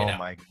one. Oh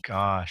my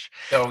gosh.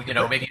 So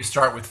That, maybe you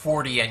start with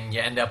 40 and you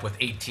end up with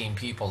 18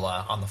 people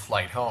on the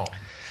flight home.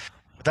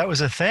 that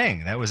was a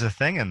thing. That was a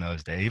thing in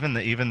those days.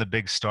 Even the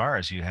big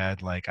stars you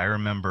had, like I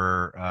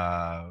remember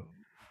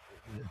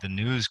the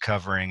news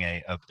covering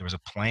there was a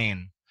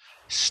plane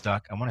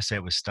stuck. I want to say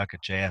it was stuck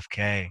at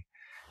JFK,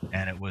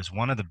 and it was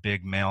one of the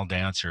big male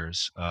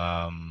dancers.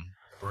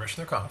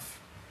 Barishnikov.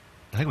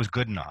 I think it was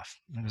Goodenough.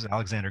 It was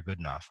Alexander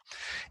Goodenough,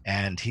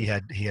 and he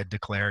had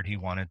declared he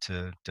wanted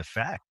to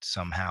defect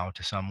somehow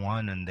to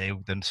someone,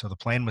 and so the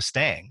plane was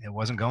staying. It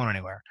wasn't going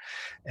anywhere,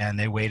 and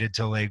they waited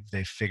till they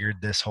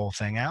figured this whole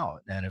thing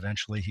out, and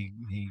eventually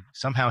he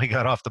somehow he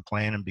got off the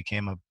plane and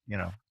became a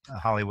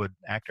Hollywood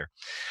actor.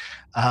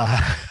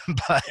 Uh, Yeah,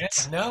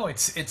 but no,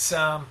 it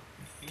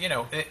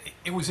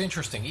was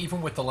interesting.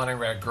 Even with the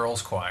Leningrad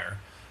Girls Choir,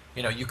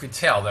 you could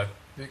tell that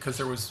because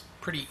it was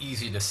pretty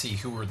easy to see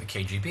who were the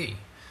KGB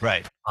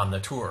right. on the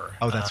tour.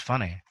 Oh, that's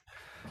funny.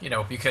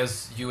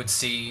 Because you would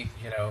see,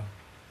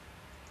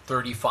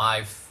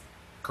 35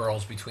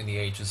 girls between the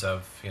ages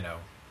of,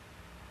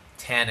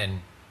 10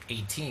 and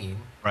 18.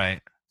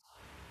 Right.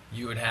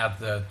 You would have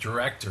the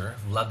director,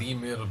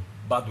 Vladimir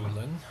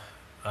Badulin,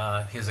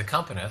 his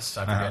accompanist,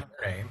 I forget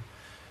her name,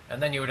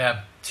 and then you would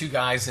have two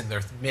guys in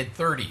their mid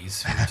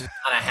 30s who were just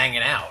kind of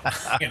hanging out.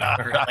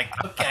 You're like,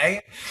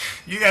 okay,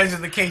 you guys are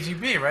the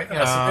KGB, right?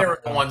 So they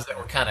were the ones that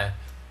were kind of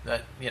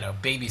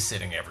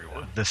babysitting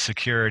everyone. The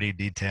security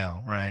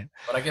detail, right?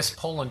 But I guess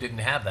Poland didn't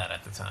have that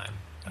at the time.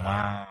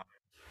 Wow.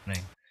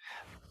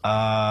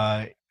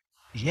 Uh,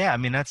 yeah, I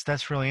mean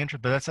that's really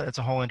interesting, but that's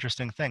a whole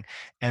interesting thing.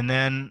 And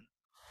then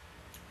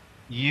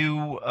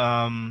you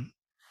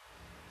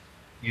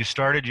you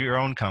started your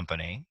own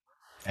company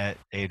at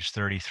age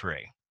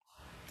 33.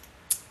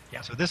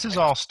 Yeah. So this is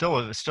all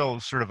still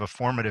sort of a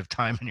formative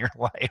time in your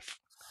life.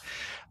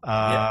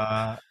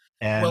 Yeah.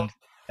 And Well,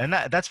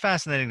 that's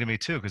fascinating to me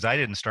too, because I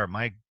didn't start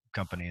my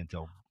company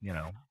until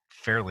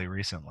fairly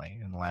recently,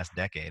 in the last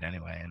decade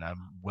anyway, and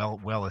I'm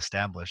well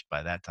established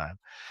by that time.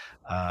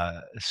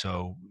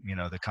 So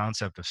the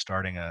concept of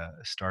starting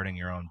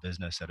your own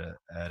business at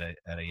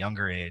a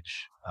younger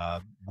age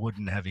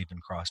wouldn't have even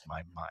crossed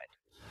my mind.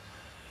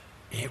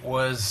 it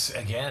was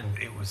again.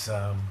 It was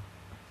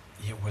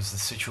the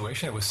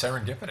situation. It was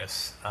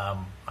serendipitous.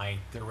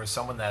 There was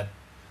someone that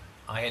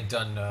I had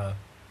done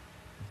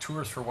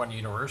tours for one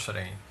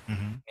university,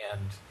 Hmm.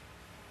 and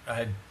I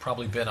had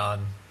probably been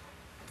on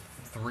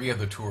three of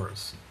the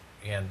tours,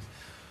 and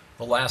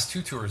the last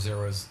two tours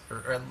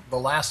the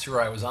last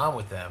tour I was on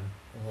with them.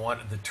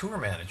 The tour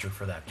manager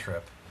for that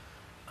trip,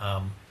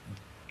 um,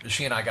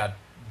 she and I got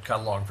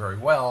along very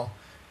well,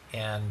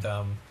 and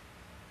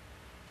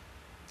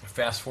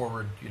fast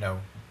forward,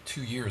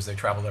 2 years. They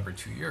traveled every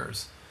 2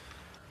 years,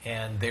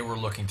 and they were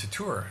looking to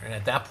tour. And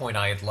at that point,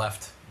 I had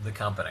left the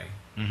company,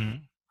 Hmm.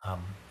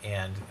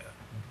 and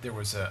there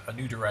was a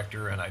new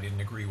director, and I didn't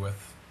agree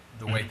with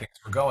the way things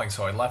were going,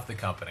 so I left the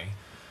company,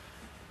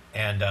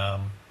 and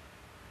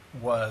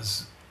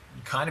was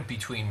kind of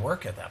between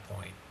work at that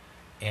point.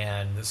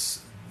 And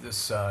this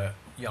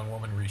young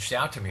woman reached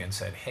out to me and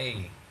said,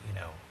 "Hey,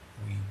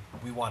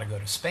 we want to go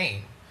to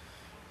Spain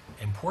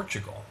and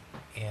Portugal,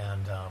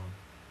 and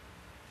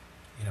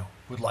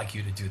would like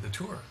you to do the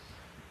tour."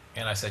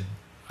 And I said,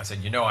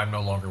 I'm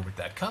no longer with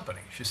that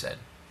company. She said,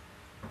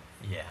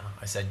 "Yeah."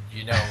 I said,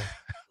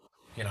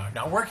 I'm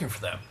not working for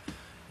them.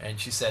 And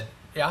she said,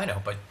 "Yeah, I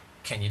know, but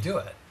can you do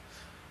it?"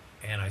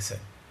 And I said,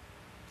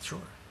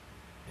 "Sure."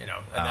 And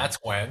Wow. that's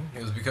when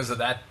it was because of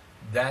that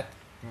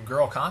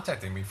girl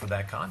contacting me for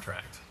that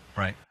contract.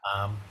 Right.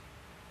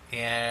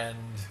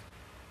 And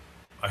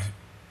I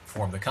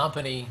formed the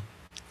company.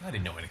 I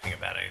didn't know anything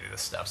about any of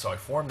this stuff, so I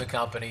formed the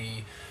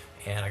company,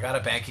 and I got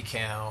a bank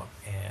account,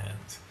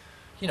 and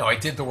I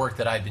did the work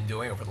that I'd been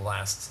doing over the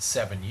last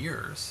 7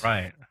 years.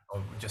 Right. I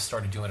just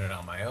started doing it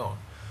on my own.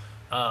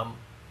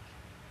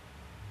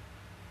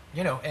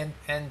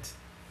 And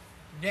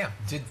yeah,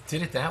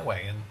 did it that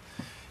way, and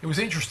it was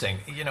interesting.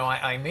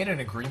 I made an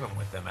agreement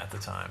with them at the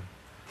time,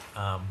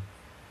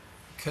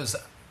 because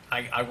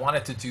I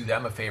wanted to do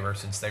them a favor,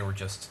 since they were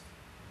just.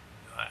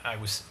 I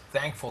was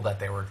thankful that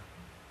they were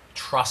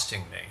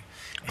trusting me.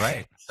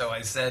 Right. So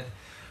I said,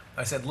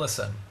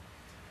 listen,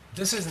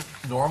 this isn't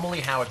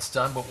normally how it's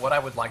done, but what I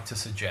would like to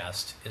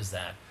suggest is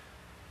that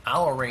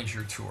I'll arrange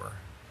your tour,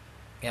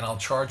 and I'll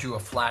charge you a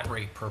flat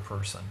rate per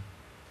person.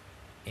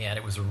 And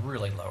it was a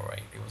really low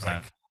rate. It was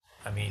Right.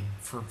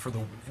 for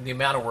the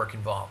amount of work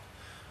involved,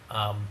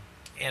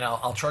 and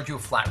I'll charge you a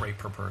flat rate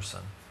per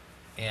person,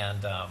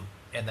 and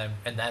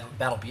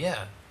that'll be it.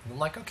 And I'm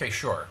like, okay,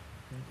 sure,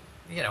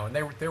 and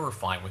they were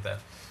fine with it,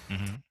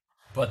 Hmm.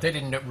 but they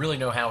didn't really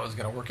know how it was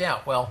going to work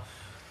out. Well,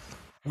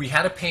 we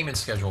had a payment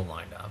schedule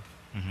lined up,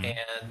 Hmm.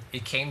 and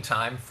it came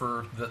time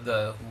for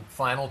the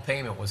final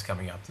payment was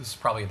coming up. This is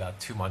probably about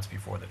 2 months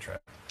before the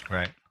trip.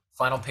 Right.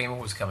 Final payment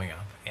was coming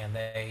up, and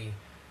I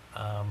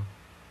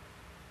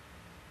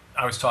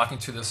was talking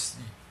to this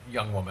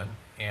young woman,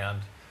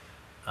 and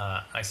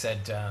I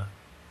said,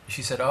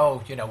 she said,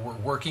 "Oh,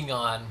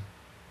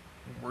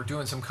 we're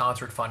doing some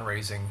concert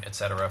fundraising,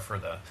 etc., for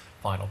the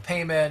final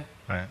payment."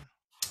 Right.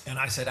 And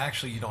I said,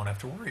 "Actually, you don't have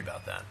to worry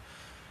about that."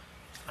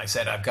 I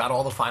said, "I've got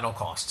all the final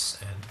costs,"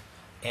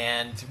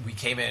 and we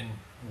came in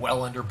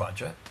well under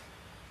budget,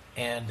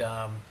 and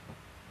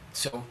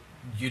so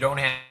you don't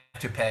have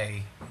to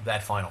pay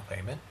that final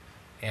payment,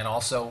 and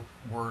also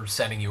we're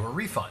sending you a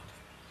refund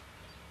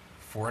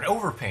for an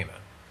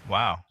overpayment.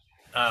 Wow.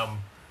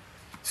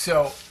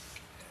 So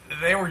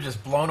they were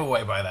just blown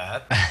away by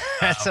that.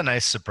 That's a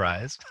nice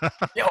surprise.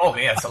 Yeah, oh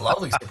yeah, it's a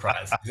lovely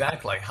surprise.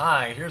 Exactly.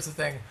 Hi, here's the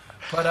thing,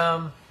 but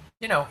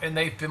and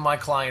they've been my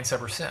clients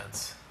ever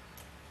since.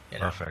 You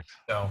know, Perfect.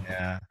 so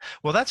Yeah.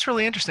 Well, that's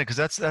really interesting because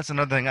that's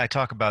another thing I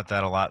talk about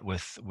that a lot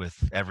with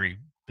every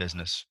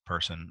business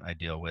person I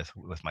deal with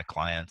my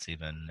clients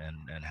even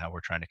and how we're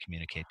trying to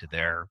communicate to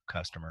their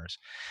customers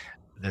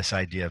this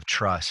idea of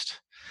trust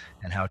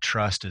and how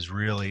trust is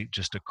really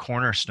just a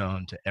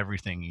cornerstone to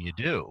everything you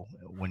do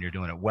when you're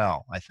doing it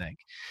well, I think.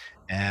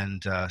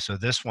 And so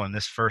this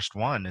first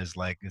one is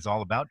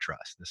all about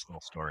trust. This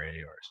little story of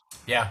yours,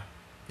 yeah,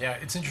 yeah,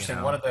 it's you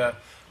interesting. One know.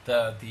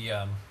 of the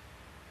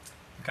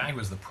guy who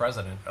was the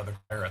president of the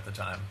choir at the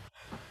time,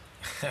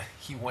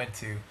 he went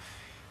to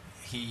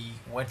he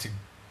went to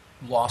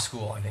law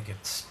school. I think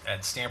it's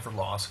at Stanford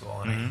Law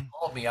School, and he Hmm.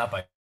 called me up.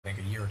 I think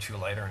a year or two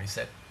later, and he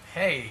said,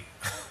 "Hey,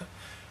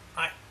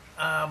 I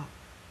um,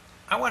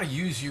 I want to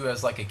use you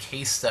as like a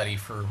case study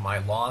for my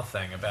law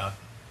thing about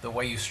the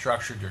way you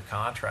structured your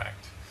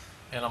contract."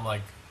 And I'm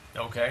like,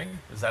 "Okay,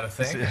 is that a Is,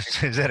 thing?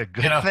 is, is that a You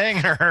good know, thing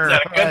is or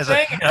that a good as a,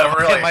 thing?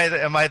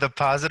 Really? am I the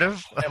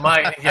positive Am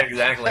I? Yeah,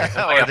 exactly.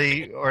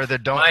 or the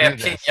Am don't I a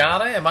do this?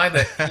 pinata? Am I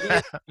the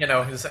idiot?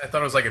 I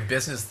thought it was like a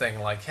business thing.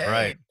 Like, hey,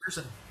 Right. here's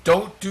a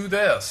don't do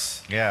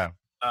this. Yeah.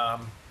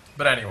 Um,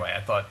 but anyway,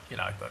 I thought,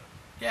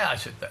 yeah, I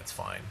should. That's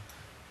fine.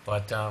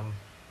 But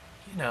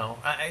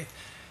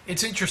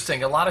it's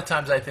interesting. A lot of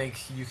times, I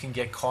think you can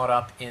get caught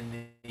up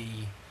in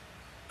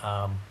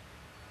um,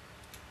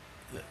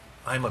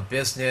 I'm a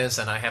business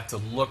and I have to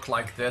look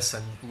like this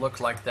and look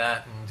like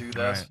that and do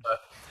this. Right.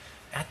 But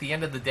at the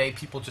end of the day,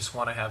 people just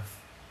want to have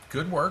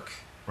good work.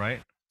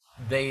 Right.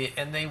 They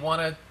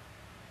want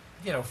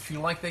to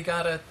feel like they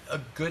got a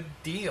good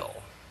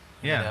deal.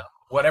 Yeah.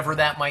 Whatever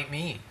that might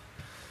mean.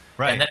 And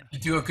Right. then if you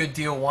do a good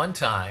deal one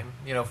time,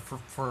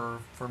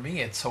 for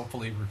me, it's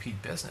hopefully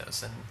repeat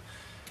business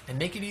and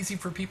make it easy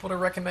for people to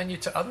recommend you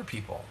to other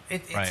people.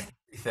 It's Right.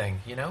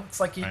 everything, It's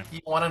like Right.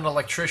 you want an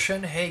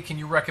electrician. Hey, can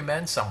you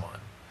recommend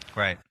someone?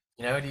 Right.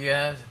 Do you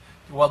have,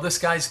 well, this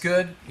guy's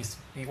good.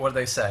 What do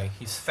they say?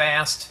 He's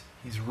fast.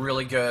 He's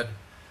really good.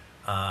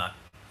 Uh,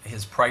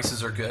 his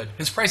prices are good.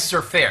 His prices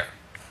are fair.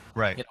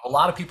 Right. A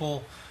lot of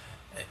people,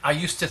 I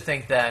used to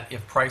think that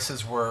if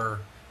prices were,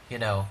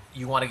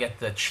 you want to get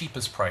the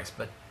cheapest price,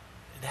 but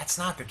that's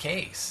not the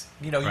case.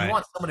 You Right.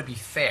 want someone to be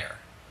fair.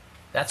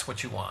 That's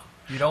what you want.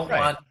 You don't Right.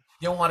 want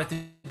you don't want it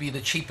to be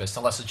the cheapest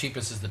unless the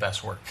cheapest is the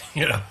best work.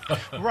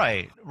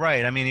 Right.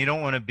 Right. I mean, you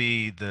don't want to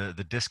be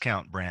the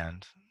discount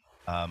brand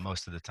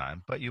most of the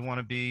time, but you want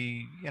to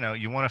be,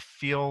 you want to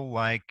feel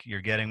like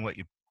you're getting what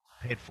you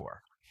paid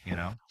for. You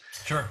know,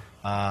 Sure.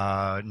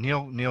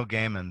 Neil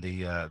Gaiman,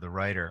 the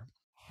writer,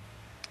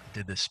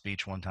 did this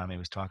speech one time. He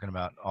was talking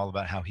about all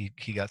about how he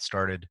got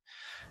started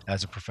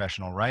as a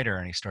professional writer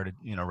and he started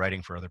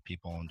writing for other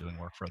people and doing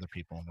work for other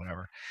people and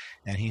whatever,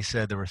 and he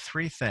said there were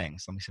three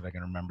things. Let me see if I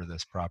can remember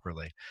this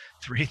properly.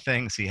 Three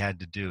things he had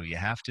to do. You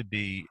have to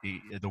be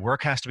The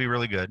work has to be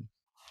really good.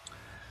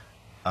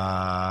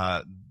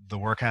 uh, the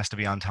work has to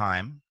be on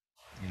time.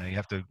 You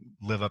have to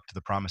live up to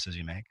the promises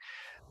you make,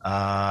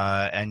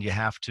 and you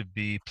have to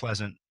be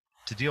pleasant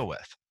to deal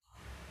with,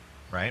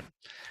 right?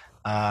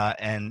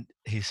 And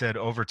he said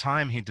over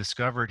time he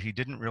discovered he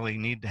didn't really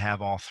need to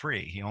have all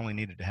three. He only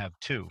needed to have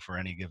two for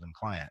any given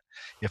client.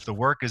 If the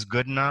work is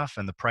good enough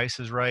and the price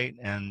is right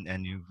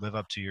and you live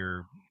up to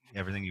your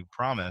everything you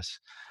promise,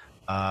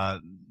 uh,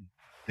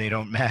 they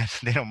don't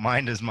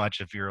mind as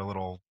much if you're a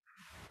little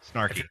If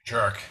snarky. you're a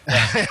jerk,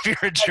 yeah. If you're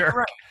a You're jerk,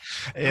 right.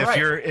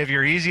 You're right. if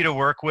you're easy to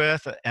work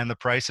with and the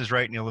price is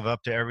right and you live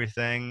up to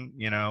everything,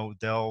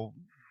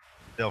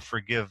 they'll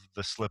forgive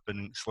the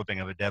slipping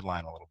of a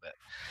deadline a little bit.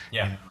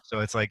 Yeah. So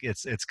it's like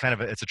it's kind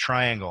of it's a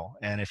triangle,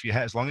 and if you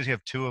have, as long as you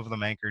have two of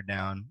them anchored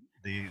down,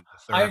 the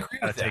I third agree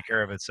got with to that. take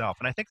care of itself.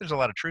 And I think there's a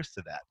lot of truth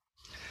to that,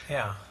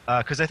 Yeah.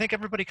 because I think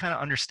everybody kind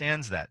of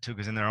understands that too,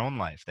 because in their own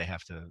life they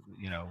have to,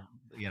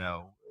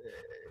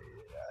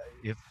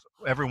 if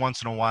every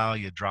once in a while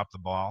you drop the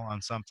ball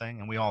on something,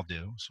 and we all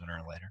do sooner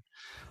or later.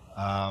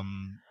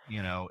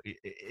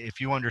 If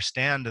you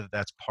understand that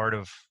that's part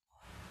of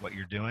what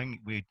you're doing,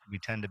 we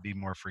tend to be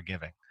more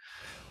forgiving.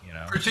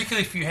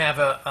 Particularly if you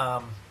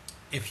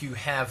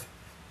have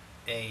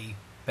a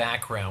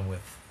background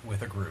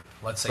with a group.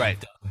 Let's say Right.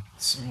 you've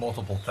done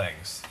multiple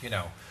things.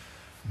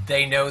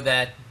 They know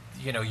that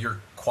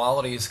your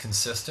quality is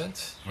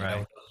consistent.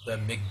 Right. The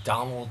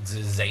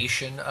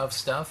McDonald'sization of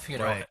stuff.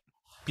 Right.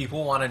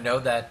 People want to know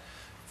that.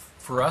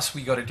 For us,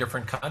 we go to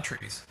different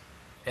countries,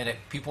 and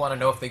people want to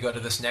know if they go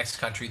to this next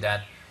country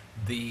that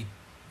the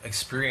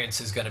experience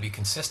is going to be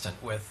consistent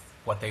with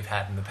what they've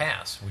had in the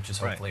past, which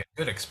is Right. hopefully a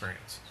good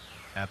experience.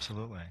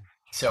 Absolutely.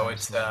 So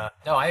Absolutely.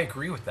 no, I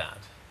agree with that.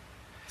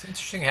 It's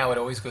interesting how it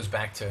always goes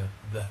back to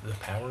the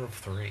power of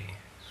three.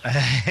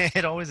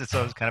 It's always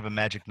kind of a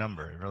magic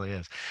number. It really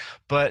is.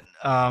 But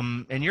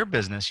in your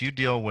business, you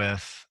deal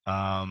with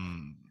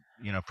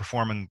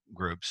performing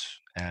groups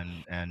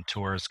and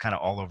tours kind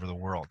of all over the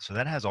world. So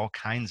that has all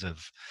kinds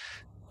of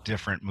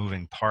different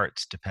moving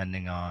parts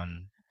depending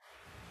on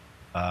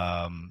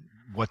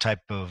what type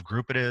of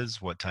group it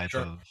is, what type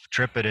Sure. of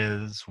trip it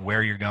is,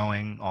 where you're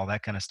going, all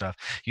that kind of stuff.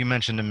 You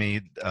mentioned to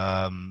me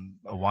a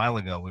while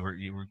ago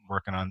you were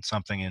working on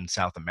something in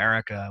South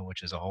America,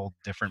 which is a whole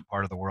different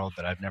part of the world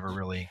that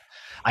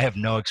I have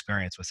no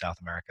experience with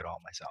South America at all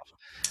myself.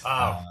 Oh,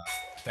 Uh,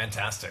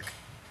 fantastic.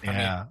 I mean,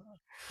 yeah.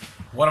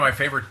 one of my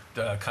favorite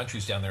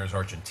countries down there is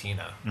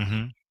Argentina.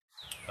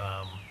 Mm-hmm.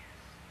 Um,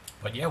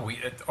 but yeah,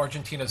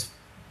 Argentina's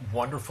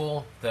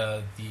wonderful.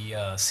 The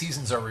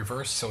seasons are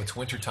reversed, so it's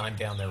wintertime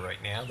down there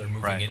right now. They're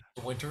moving Right.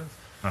 into winter.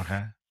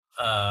 Okay.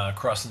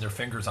 Crossing their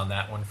fingers on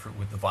that one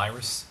with the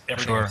virus.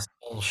 Everything Sure. is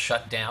still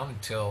shut down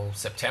until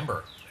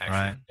September. Actually,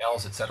 Right.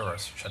 hotels, etc., are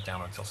shut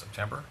down until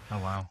September. Oh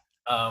wow.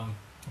 Um,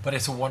 but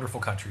it's a wonderful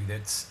country.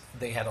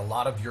 They had a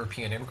lot of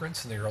European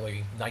immigrants in the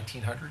early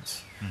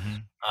 1900s.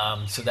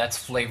 Mm-hmm. So that's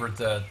flavored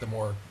the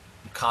more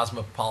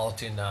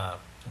cosmopolitan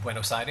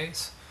Buenos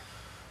Aires.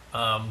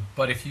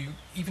 But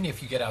even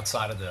if you get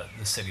outside of the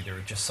city, there are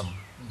just some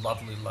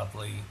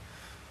lovely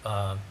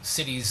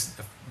cities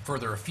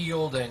further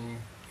afield, and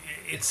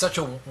it's such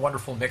a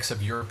wonderful mix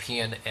of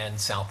European and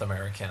South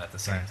American at the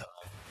same Right.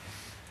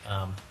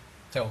 time.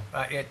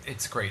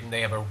 It's great, and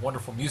they have a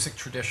wonderful music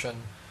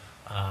tradition.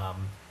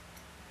 Um,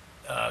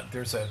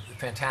 there's a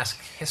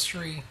fantastic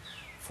history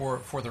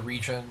for the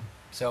region,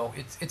 so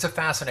it's a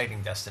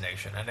fascinating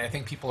destination, and I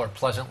think people are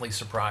pleasantly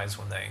surprised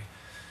when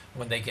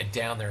they get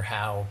down there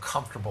how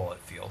comfortable it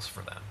feels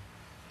for them.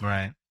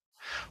 Right.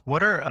 What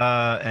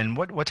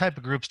type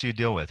of groups do you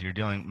deal with? You're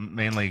dealing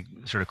mainly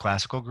sort of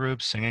classical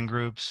groups, singing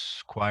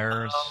groups,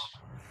 choirs,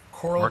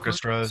 Choral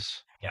groups,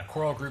 orchestras. yeah,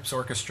 choral groups,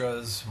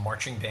 orchestras,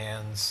 marching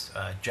bands,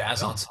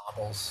 jazz Oh,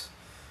 ensembles.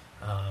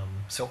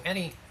 So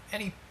any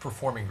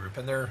performing group,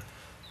 and they're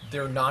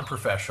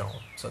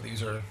non-professional. So they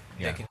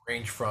yeah. can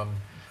range from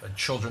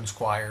children's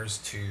choirs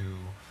to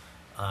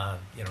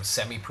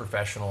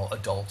semi-professional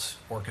adult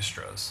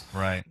orchestras.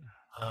 Right.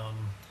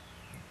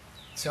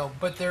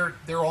 But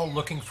they're all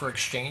looking for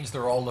exchange.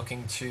 They're all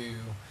looking to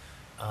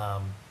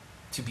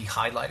be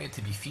highlighted,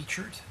 to be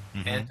featured,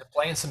 Mm-hmm. and to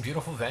play in some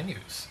beautiful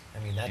venues. I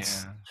mean, Yeah.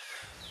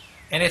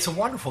 and it's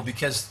wonderful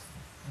because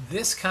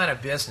this kind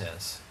of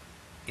business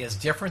is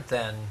different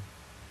than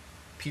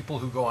people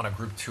who go on a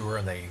group tour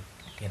and they,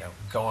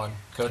 go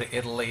to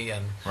Italy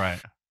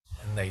Right.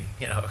 and they,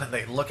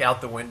 they look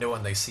out the window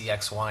and they see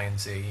X, Y, and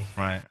Z.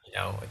 Right.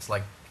 It's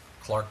like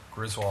Clark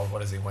Griswold.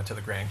 What is he? Went to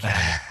the Grand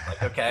Canyon.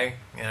 Like, okay,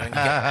 and you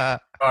get in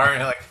the car and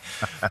you're like,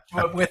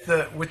 but with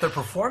the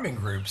performing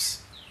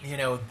groups,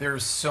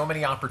 there's so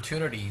many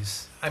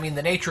opportunities. I mean,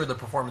 the nature of the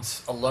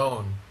performance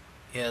alone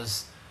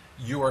is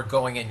you are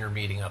going and you're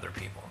meeting other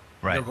people.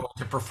 Right. You're going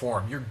to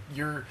perform.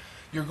 You're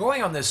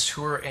going on this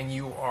tour and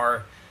you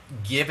are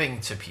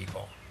giving to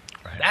people.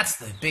 Right. That's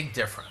the big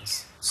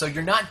difference. So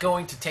you're not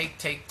going to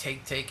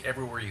take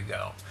everywhere you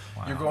go.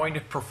 Wow. You're going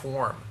to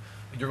perform.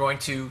 You're going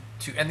to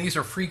and these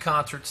are free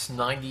concerts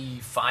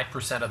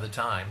 95% of the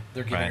time.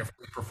 They're giving Right. a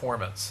free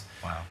performance.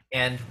 Wow.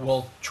 And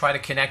we'll try to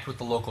connect with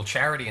the local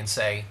charity and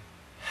say,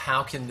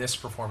 how can this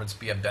performance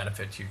be a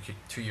benefit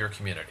to your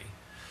community?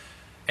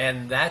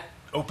 And that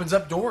opens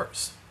up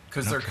doors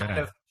because they're Okay. kind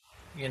of,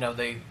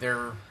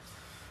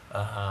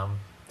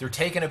 they're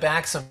taken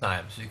aback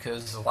sometimes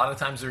because a lot of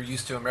times they're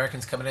used to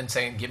Americans coming in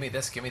saying, give me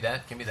this, give me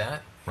that, give me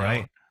that.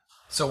 Right.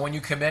 So when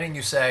you come in and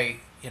you say,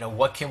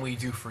 what can we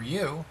do for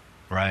you?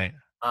 Right.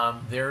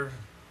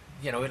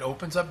 It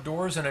opens up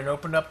doors and it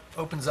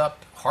opens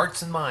up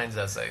hearts and minds,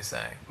 as they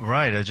say.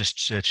 Right. It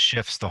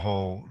shifts the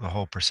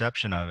whole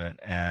perception of it,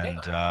 and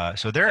so I mean,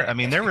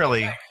 Makes they're people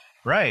really think.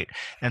 right.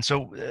 And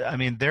so I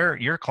mean,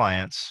 your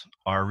clients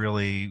are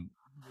really,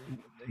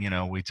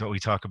 we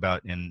talk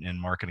about in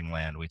marketing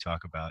land, we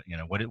talk about,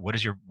 what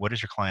does your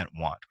client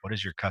want? What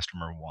does your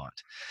customer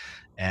want?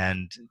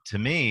 And to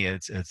me,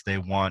 it's they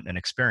want an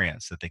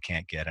experience that they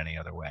can't get any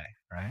other way,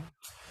 right?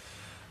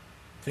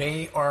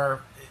 They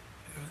are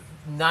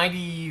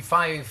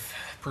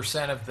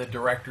 95% of the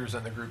directors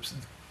and the groups.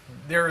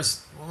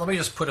 Let me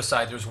just put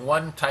aside, there's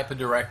one type of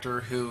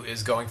director who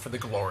is going for the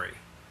glory.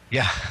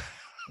 Yeah.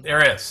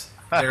 There is.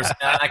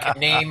 I can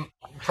name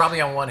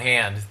probably on one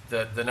hand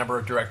the number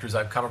of directors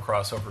I've come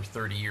across over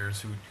 30 years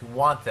who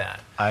want that.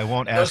 I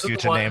won't Those ask are you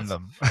the to ones- name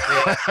them.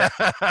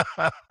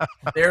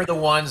 They're the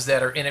ones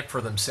that are in it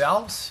for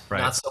themselves,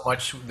 Right. not so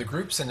much the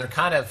groups, and they're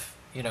kind of,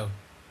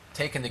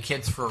 taking the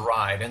kids for a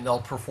ride, and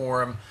they'll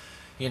perform,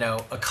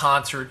 a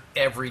concert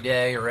every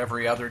day or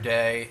every other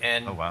day,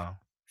 and Oh wow.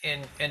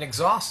 and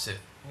exhaust it,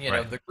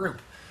 Right. the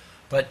group.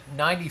 But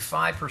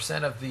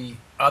 95% of the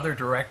other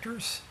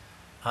directors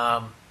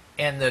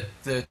and the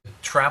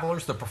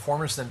travelers, the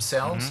performers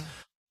themselves,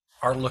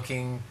 are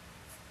looking.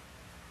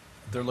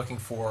 They're looking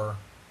to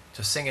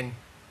sing in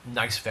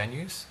nice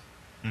venues,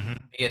 be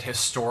it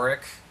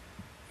historic.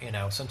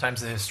 Sometimes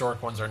the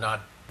historic ones are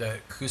not the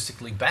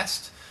acoustically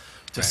best.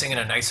 To Right. sing in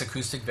a nice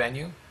acoustic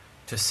venue,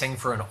 to sing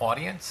for an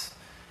audience,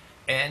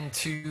 and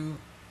to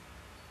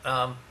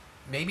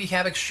maybe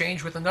have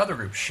exchange with another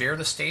group, share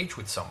the stage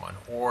with someone,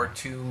 or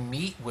to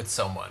meet with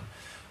someone,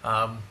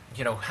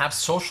 have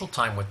social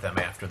time with them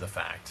after the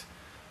fact.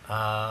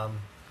 Um,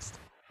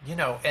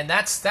 and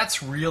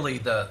that's really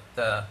the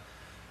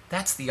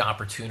that's the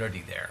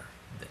opportunity there.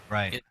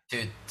 Right.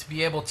 To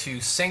be able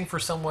to sing for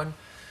someone,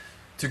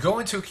 to go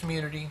into a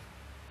community,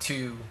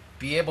 to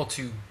be able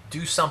to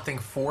do something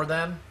for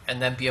them,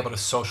 and then be able to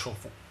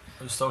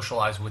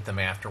socialize with them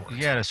afterwards.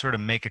 Yeah, to sort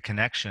of make a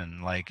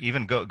connection. Like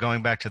even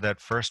going back to that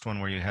first one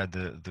where you had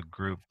the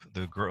group,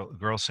 the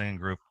girl singing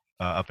group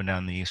up and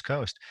down the East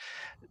Coast.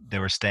 They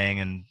were staying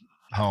in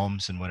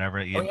homes and whatever.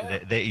 Oh yeah.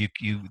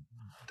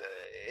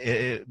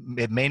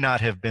 It may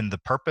not have been the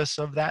purpose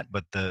of that,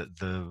 but the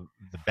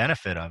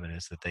benefit of it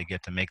is that they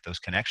get to make those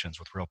connections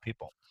with real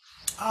people.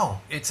 Oh,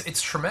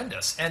 it's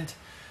tremendous, and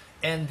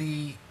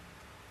the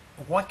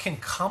what can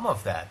come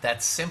of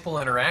that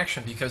simple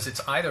interaction, because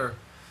it's either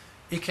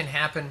it can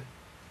happen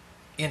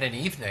in an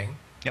evening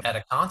Yep. at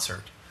a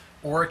concert,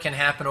 or it can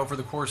happen over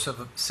the course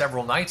of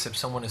several nights if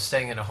someone is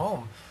staying in a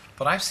home.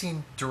 But I've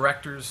seen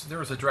directors. There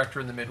was a director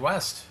in the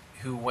Midwest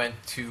who went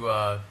to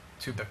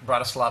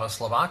Bratislava,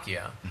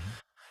 Slovakia, Hmm.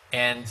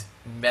 and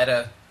met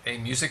a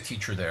music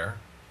teacher there.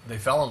 They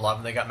fell in love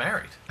and they got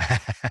married.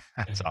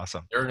 That's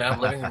awesome. They're now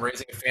living and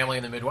raising a family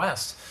in the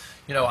Midwest.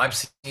 I've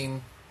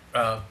seen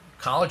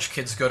college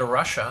kids go to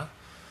Russia,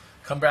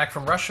 come back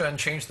from Russia, and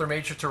change their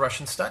major to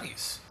Russian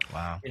studies.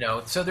 Wow.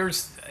 So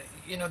there's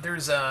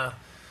a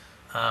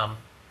um,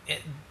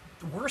 it,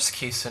 worst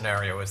case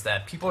scenario is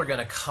that people are going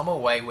to come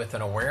away with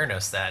an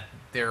awareness that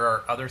there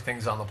are other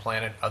things on the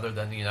planet other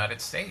than the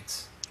United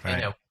States.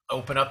 Right.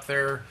 Open up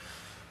their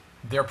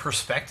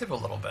perspective a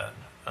little bit.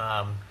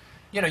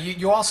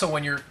 You also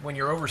when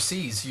you're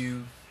overseas,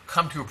 you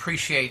come to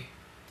appreciate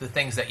the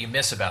things that you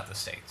miss about the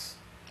states.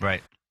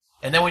 Right.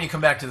 And then when you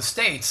come back to the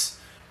states,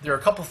 there are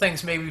a couple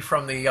things maybe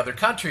from the other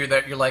country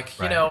that you're like,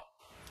 Right.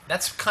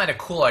 that's kind of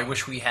cool. I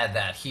wish we had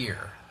that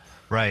here.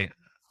 Right.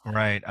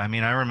 Right. I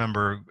mean, I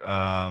remember.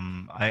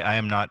 I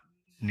am not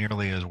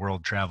nearly as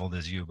world traveled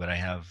as you, but I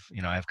have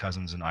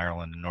cousins in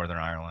Ireland and Northern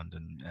Ireland,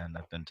 and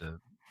I've been to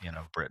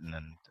Britain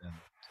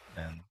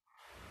and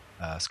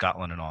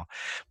Scotland and all.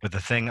 But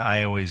the thing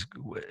I always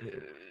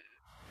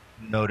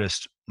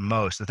noticed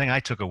most, the thing I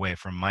took away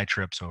from my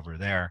trips over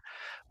there,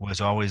 was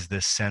always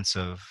this sense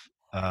of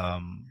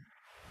um,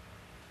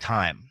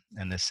 time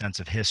and this sense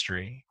of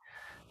history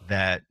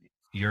that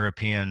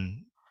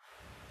European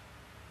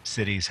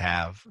cities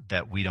have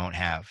that we don't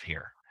have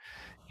here.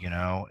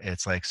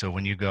 It's like, so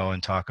when you go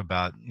and talk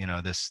about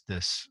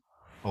this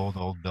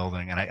old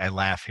building, and I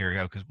laugh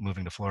here because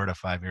moving to Florida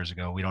 5 years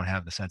ago, we don't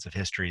have the sense of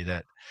history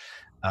that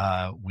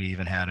we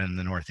even had in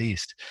the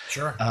Northeast.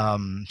 Sure.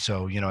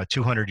 So a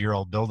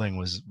 200-year-old building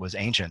was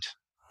ancient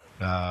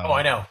Oh,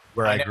 I know.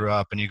 where I I know. grew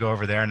up, and you go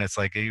over there and it's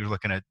like you're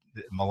looking at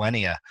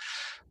millennia.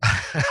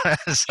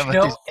 Some You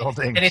of these know, and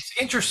buildings. it's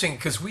interesting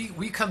because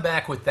we come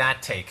back with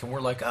that take, and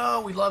we're like,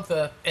 oh, we love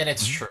and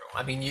it's Mhm. true.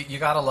 I mean, you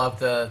got to love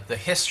the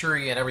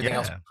history and everything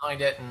else Yeah. behind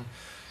it, and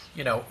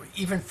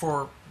even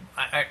for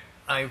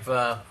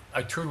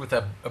I toured with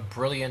a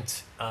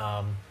brilliant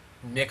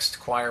mixed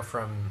choir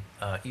from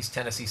East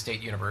Tennessee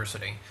State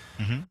University,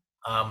 Hmm.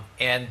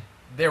 and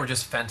they were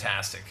just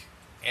fantastic.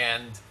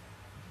 And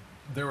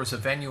there was a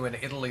venue in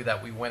Italy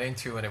that we went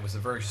into, and it was a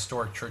very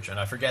historic church, and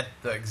I forget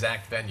the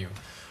exact venue,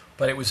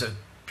 but it was a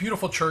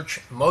beautiful church.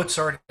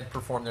 Mozart had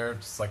performed there.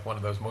 It's like one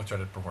of those Mozart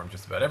had performed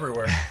just about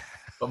everywhere,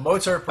 but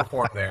Mozart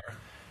performed there,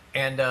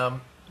 and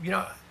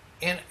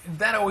and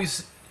that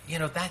always,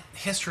 that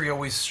history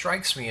always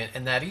strikes me.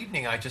 And that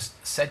evening, I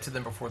just said to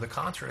them before the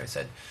concert, I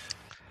said,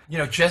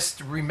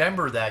 just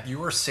remember that you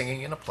were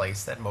singing in a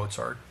place that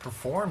Mozart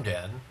performed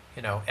in,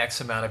 X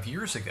amount of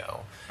years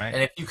ago. Right.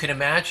 And if you can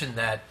imagine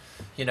that,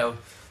 you know,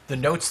 the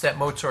notes that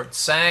Mozart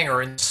sang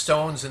are in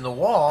stones in the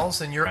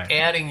walls, and you're Right.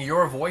 adding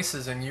your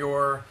voices and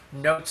your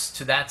notes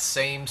to that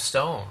same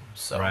stone.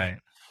 So, Right.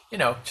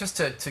 just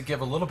to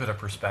give a little bit of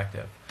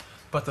perspective.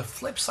 But the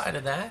flip side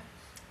of that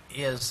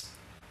is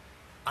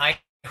I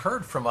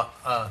heard from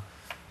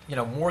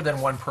more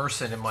than one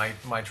person in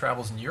my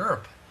travels in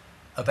Europe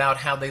about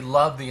how they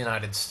loved the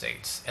United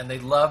States, and they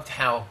loved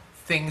how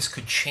things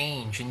could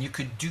change and you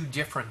could do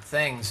different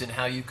things and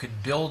how you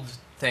could build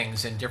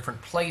things in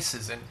different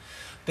places, and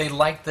they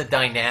liked the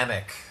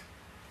dynamic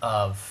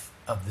of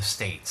the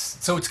states.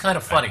 So it's kind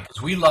of funny Right.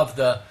 because we love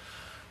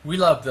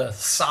the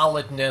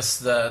solidness,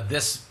 the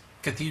this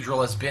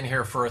cathedral has been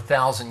here for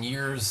 1,000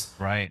 years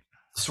Right.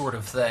 sort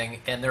of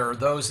thing, and there are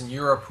those in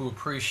Europe who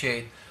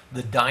appreciate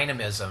the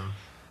dynamism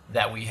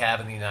that we have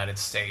in the United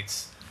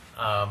States.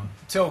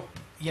 So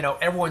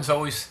everyone's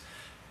always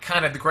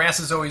kind of, the grass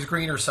is always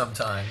greener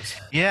sometimes.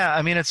 Yeah,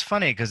 I mean, it's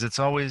funny because it's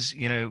always,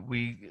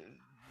 we,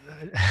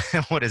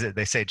 what is it?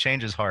 They say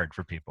change is hard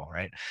for people,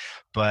 right?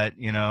 But,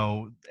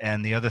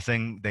 and the other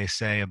thing they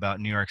say about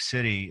New York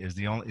City is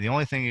the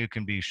only thing you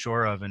can be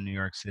sure of in New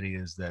York City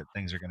is that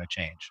things are going to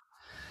change.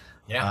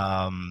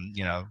 Yeah.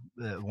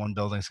 One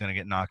building's going to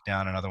get knocked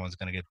down, another one's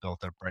going to get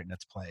built up right in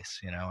its place,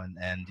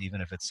 and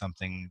even if it's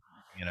something,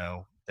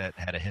 that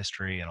had a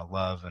history and a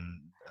love and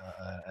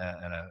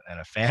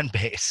a fan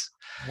base,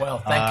 Well,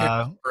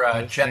 thank you for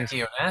those Jeff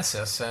things.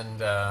 Dionassis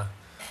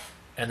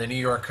and and the New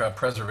York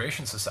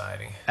Preservation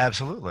Society.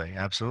 Absolutely,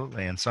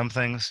 absolutely. And some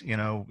things,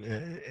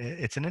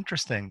 it's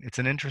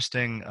an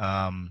interesting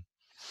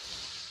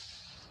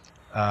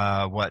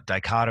what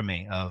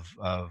dichotomy of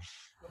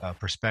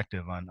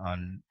perspective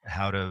on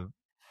how to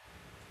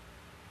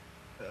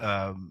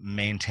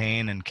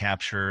maintain and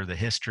capture the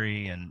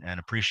history and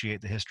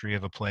appreciate the history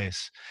of a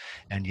place,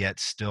 and yet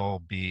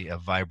still be a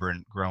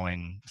vibrant,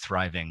 growing,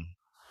 thriving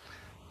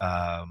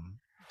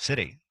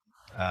city.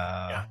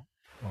 Yeah.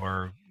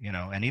 Or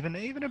and even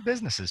in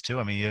businesses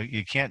too. I mean,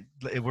 you can't.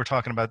 We're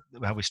talking about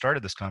how we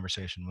started this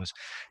conversation was,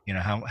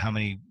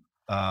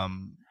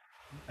 um,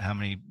 how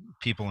many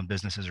people and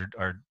businesses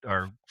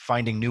are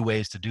finding new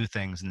ways to do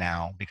things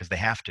now because they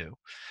have to.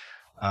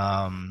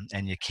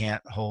 And you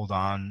can't hold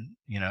on.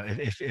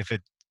 If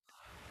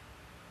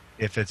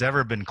it's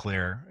ever been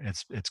clear,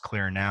 it's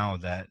clear now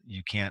that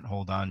you can't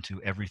hold on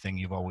to everything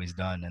you've always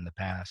done in the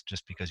past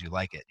just because you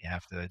like it. You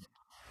have to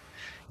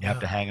Yeah.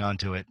 hang on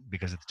to it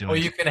because it's Well,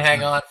 doing. you can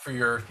hang on for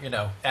your,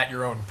 at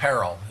your own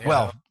peril.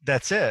 Well,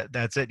 that's it.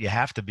 That's it. You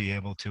have to be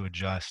able to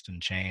adjust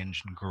and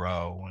change and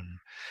grow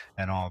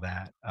and all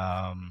that.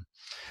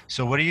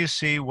 So, what do you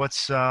see?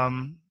 What's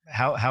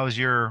how's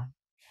your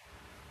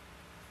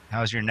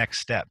next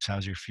steps?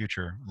 How's your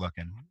future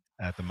looking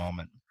at the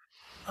moment?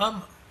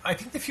 Um, I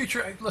think the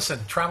future. Listen,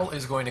 travel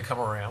is going to come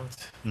around.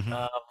 Hmm.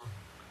 Uh,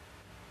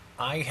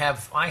 I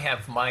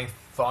have my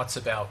thoughts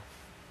about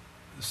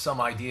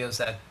some ideas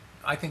that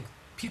I think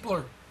people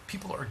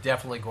are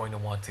definitely going to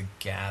want to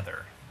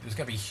gather. There's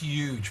going to be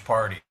huge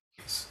parties,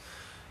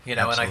 and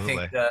I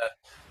think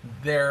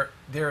Absolutely.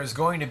 there is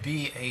going to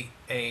be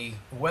a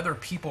whether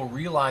people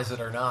realize it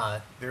or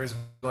not, there is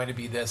going to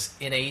be this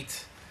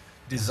innate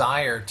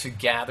desire to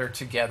gather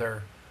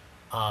together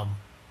um,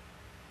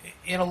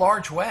 in a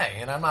large way.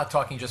 And I'm not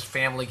talking just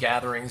family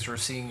gatherings or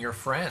seeing your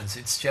friends.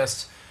 It's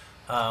just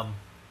um,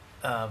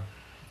 uh,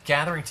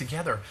 gathering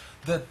together.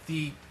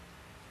 The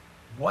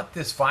what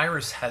this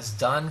virus has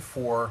done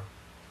for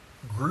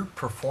group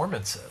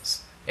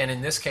performances, and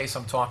in this case,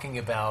 I'm talking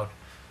about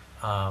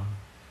um,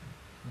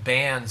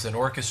 bands and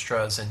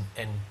orchestras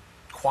and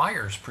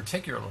choirs,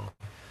 particularly.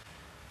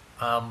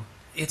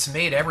 It's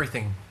made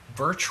everything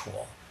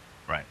virtual,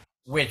 Right.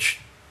 which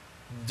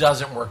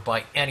doesn't work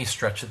by any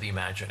stretch of the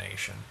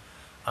imagination.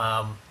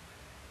 Um,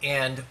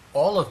 and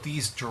all of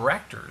these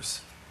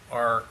directors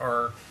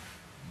are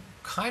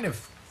kind of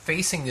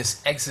facing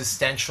this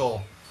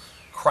existential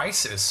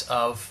crisis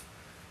of,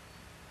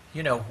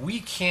 we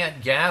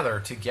can't gather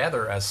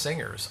together as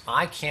singers.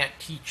 I can't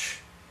teach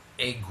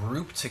a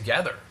group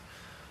together.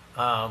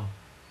 Um,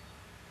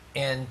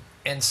 and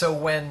so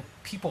when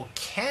people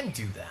can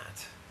do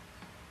that,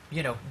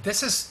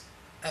 this is,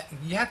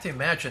 you have to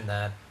imagine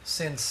that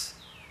since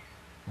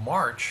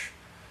March,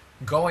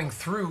 going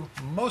through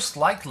most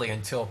likely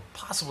until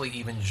possibly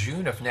even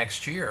June of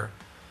next year,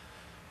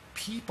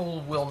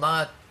 people will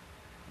not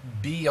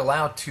be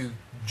allowed to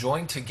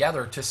join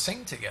together to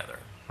sing together.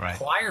 Right.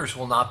 Choirs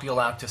will not be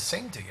allowed to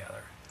sing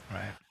together.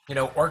 Right.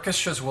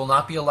 Orchestras will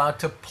not be allowed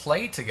to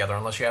play together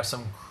unless you have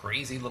some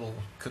crazy little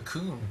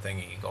cocoon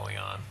thingy going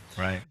on.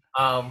 Right.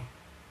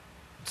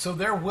 So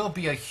there will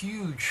be a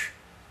huge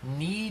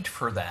need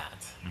for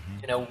that.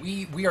 Hmm.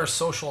 We are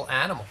social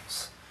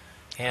animals,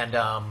 and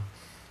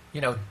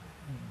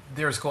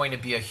there's going to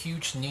be a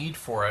huge need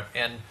for it.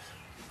 And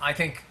I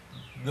think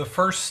the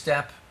first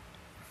step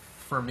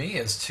for me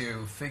is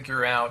to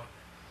figure out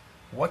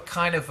what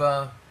kind of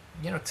to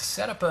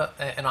set up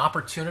an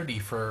opportunity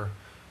for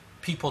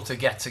people to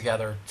get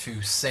together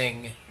to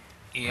sing,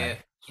 Right.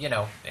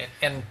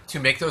 and to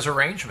make those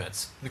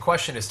arrangements. The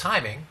question is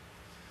timing,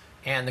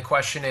 and the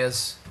question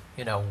is,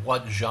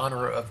 what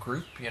genre of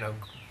group.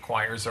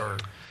 Choirs are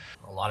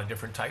a lot of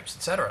different types,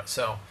 etc.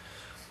 So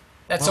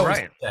that's Well, always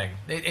right. the thing.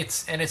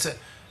 It's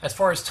as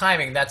far as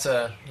timing, that's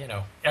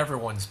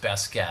everyone's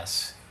best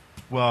guess.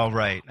 Well,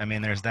 right. I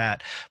mean, there's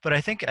that, but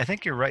I think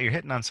you're right. You're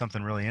hitting on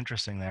something really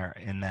interesting there.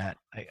 In that,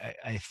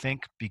 I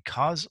think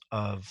because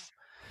of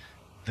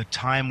the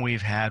time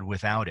we've had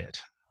without it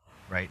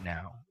right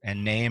now,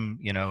 and I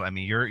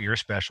mean, your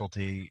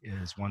specialty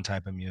is one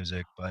type of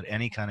music, but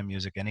any kind of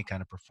music, any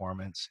kind of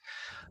performance.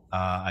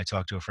 I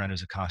talked to a friend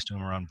who's a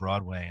costumer on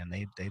Broadway, and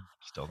they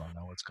still don't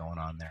know what's going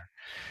on there.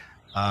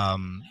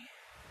 Um,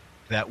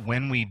 that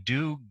when we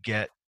do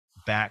get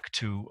back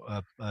to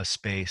a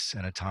space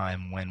and a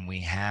time when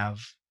we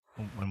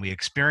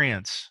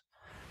experience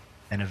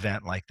an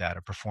event like that,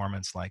 a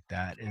performance like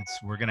that,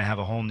 we're going to have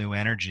a whole new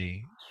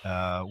energy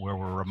where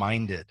we're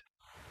reminded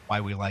why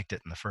we liked it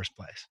in the first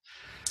place.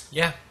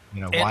 Yeah,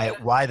 and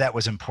Why that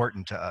was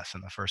important to us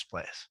in the first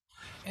place.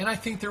 and I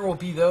think there will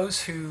be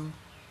those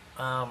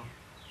um,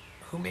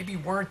 who maybe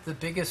weren't the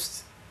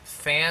biggest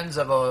fans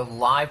of a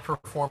live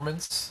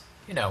performance.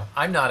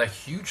 I'm not a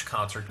huge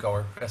concert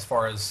goer as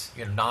far as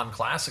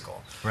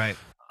non-classical. Right.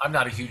 I'm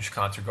not a huge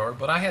concert goer,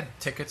 but I had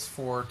tickets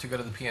to go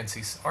to the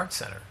PNC Arts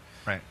Center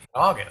Right. in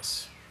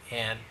August,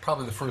 and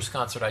probably the first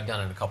concert I'd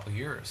done in a couple of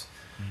years.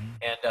 Hmm.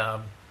 And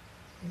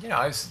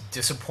I was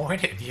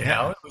disappointed.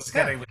 Yeah. It was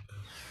Yeah. getting.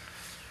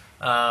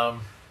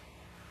 Um,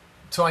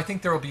 So I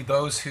think there will be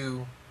those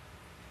who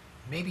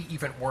maybe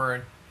even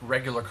weren't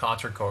regular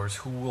concert goers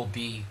who will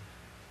be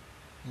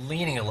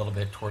leaning a little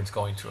bit towards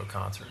going to a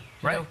concert,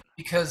 Right.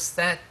 because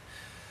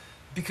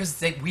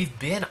we've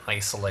been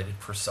isolated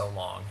for so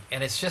long,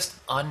 and it's just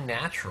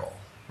unnatural,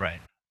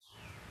 Right.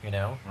 you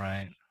know.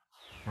 Right.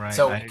 Right.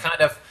 So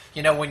kind of,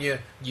 when you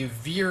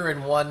veer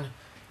in one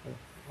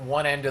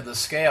end of the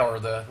scale, or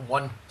the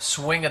one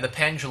swing of the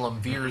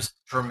pendulum veers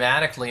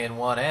dramatically in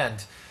one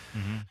end,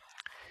 mm-hmm.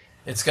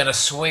 it's going to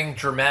swing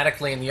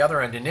dramatically in the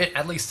other end,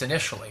 at least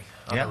initially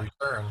on the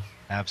return.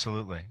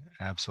 Absolutely.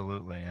 And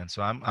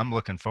so I'm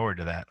looking forward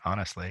to that,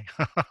 honestly,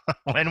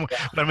 when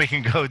we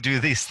can go do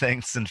these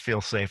things and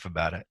feel safe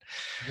about it.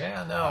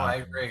 Yeah, no, I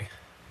agree.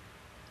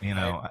 I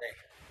agree.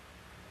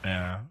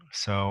 Yeah.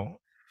 So,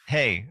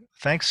 hey,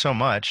 thanks so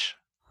much.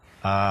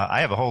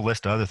 I have a whole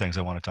list of other things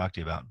I want to talk to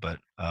you about, but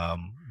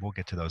we'll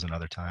get to those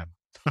another time.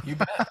 You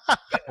bet.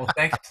 Well,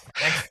 thanks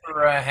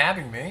for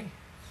having me.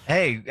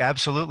 Hey,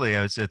 absolutely.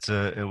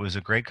 It was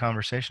a great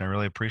conversation. I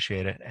really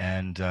appreciate it,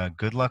 and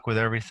good luck with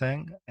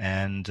everything.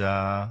 And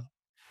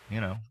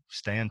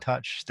stay in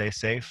touch, stay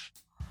safe,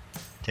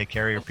 take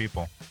care of your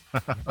people.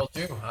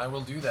 I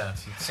will do that.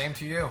 Same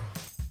to you.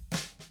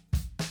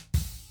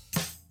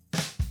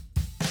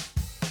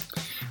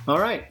 All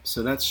right,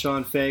 so that's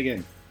Sean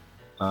Fagan,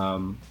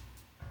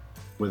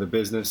 with a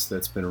business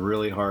that's been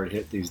really hard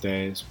hit these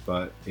days,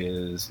 but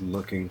is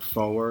looking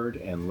forward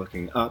and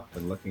looking up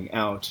and looking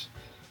out.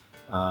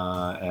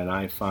 And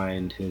I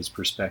find his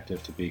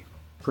perspective to be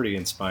pretty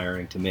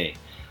inspiring to me.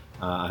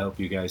 I hope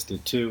you guys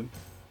did too.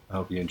 I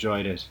hope you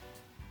enjoyed it.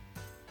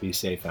 Be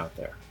safe out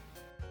there.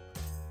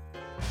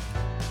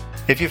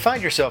 If you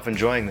find yourself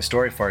enjoying the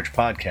StoryForge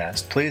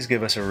podcast, please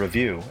give us a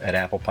review at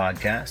Apple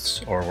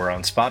Podcasts, or we're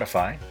on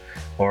Spotify,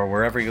 or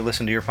wherever you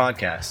listen to your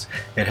podcasts.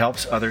 It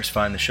helps others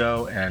find the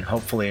show and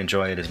hopefully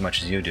enjoy it as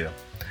much as you do.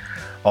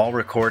 All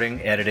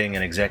recording, editing,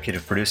 and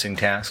executive producing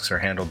tasks are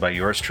handled by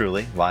yours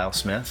truly, Lyle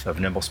Smith of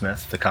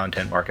Nimblesmith, the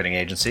content marketing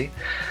agency.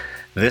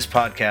 This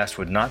podcast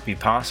would not be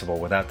possible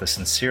without the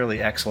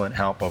sincerely excellent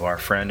help of our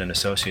friend and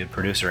associate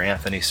producer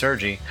Anthony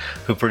Sergi,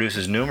 who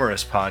produces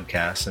numerous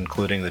podcasts,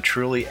 including the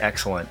truly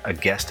excellent A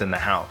Guest in the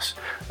House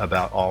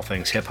about all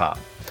things hip-hop.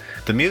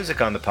 The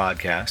music on the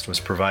podcast was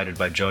provided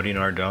by Jody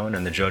Nardone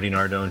and the Jody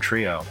Nardone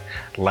Trio,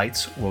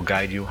 Lights Will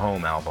Guide You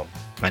Home album.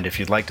 And if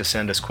you'd like to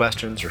send us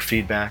questions or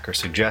feedback or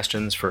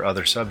suggestions for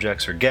other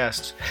subjects or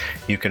guests,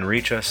 you can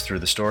reach us through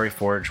the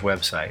StoryForge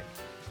website.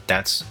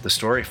 That's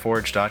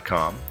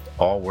thestoryforge.com,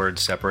 all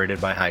words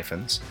separated by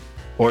hyphens.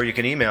 Or you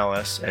can email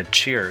us at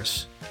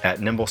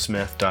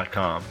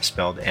cheers@nimblesmith.com,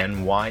 spelled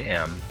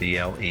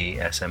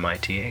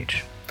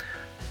Nymblesmith.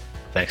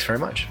 Thanks very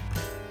much.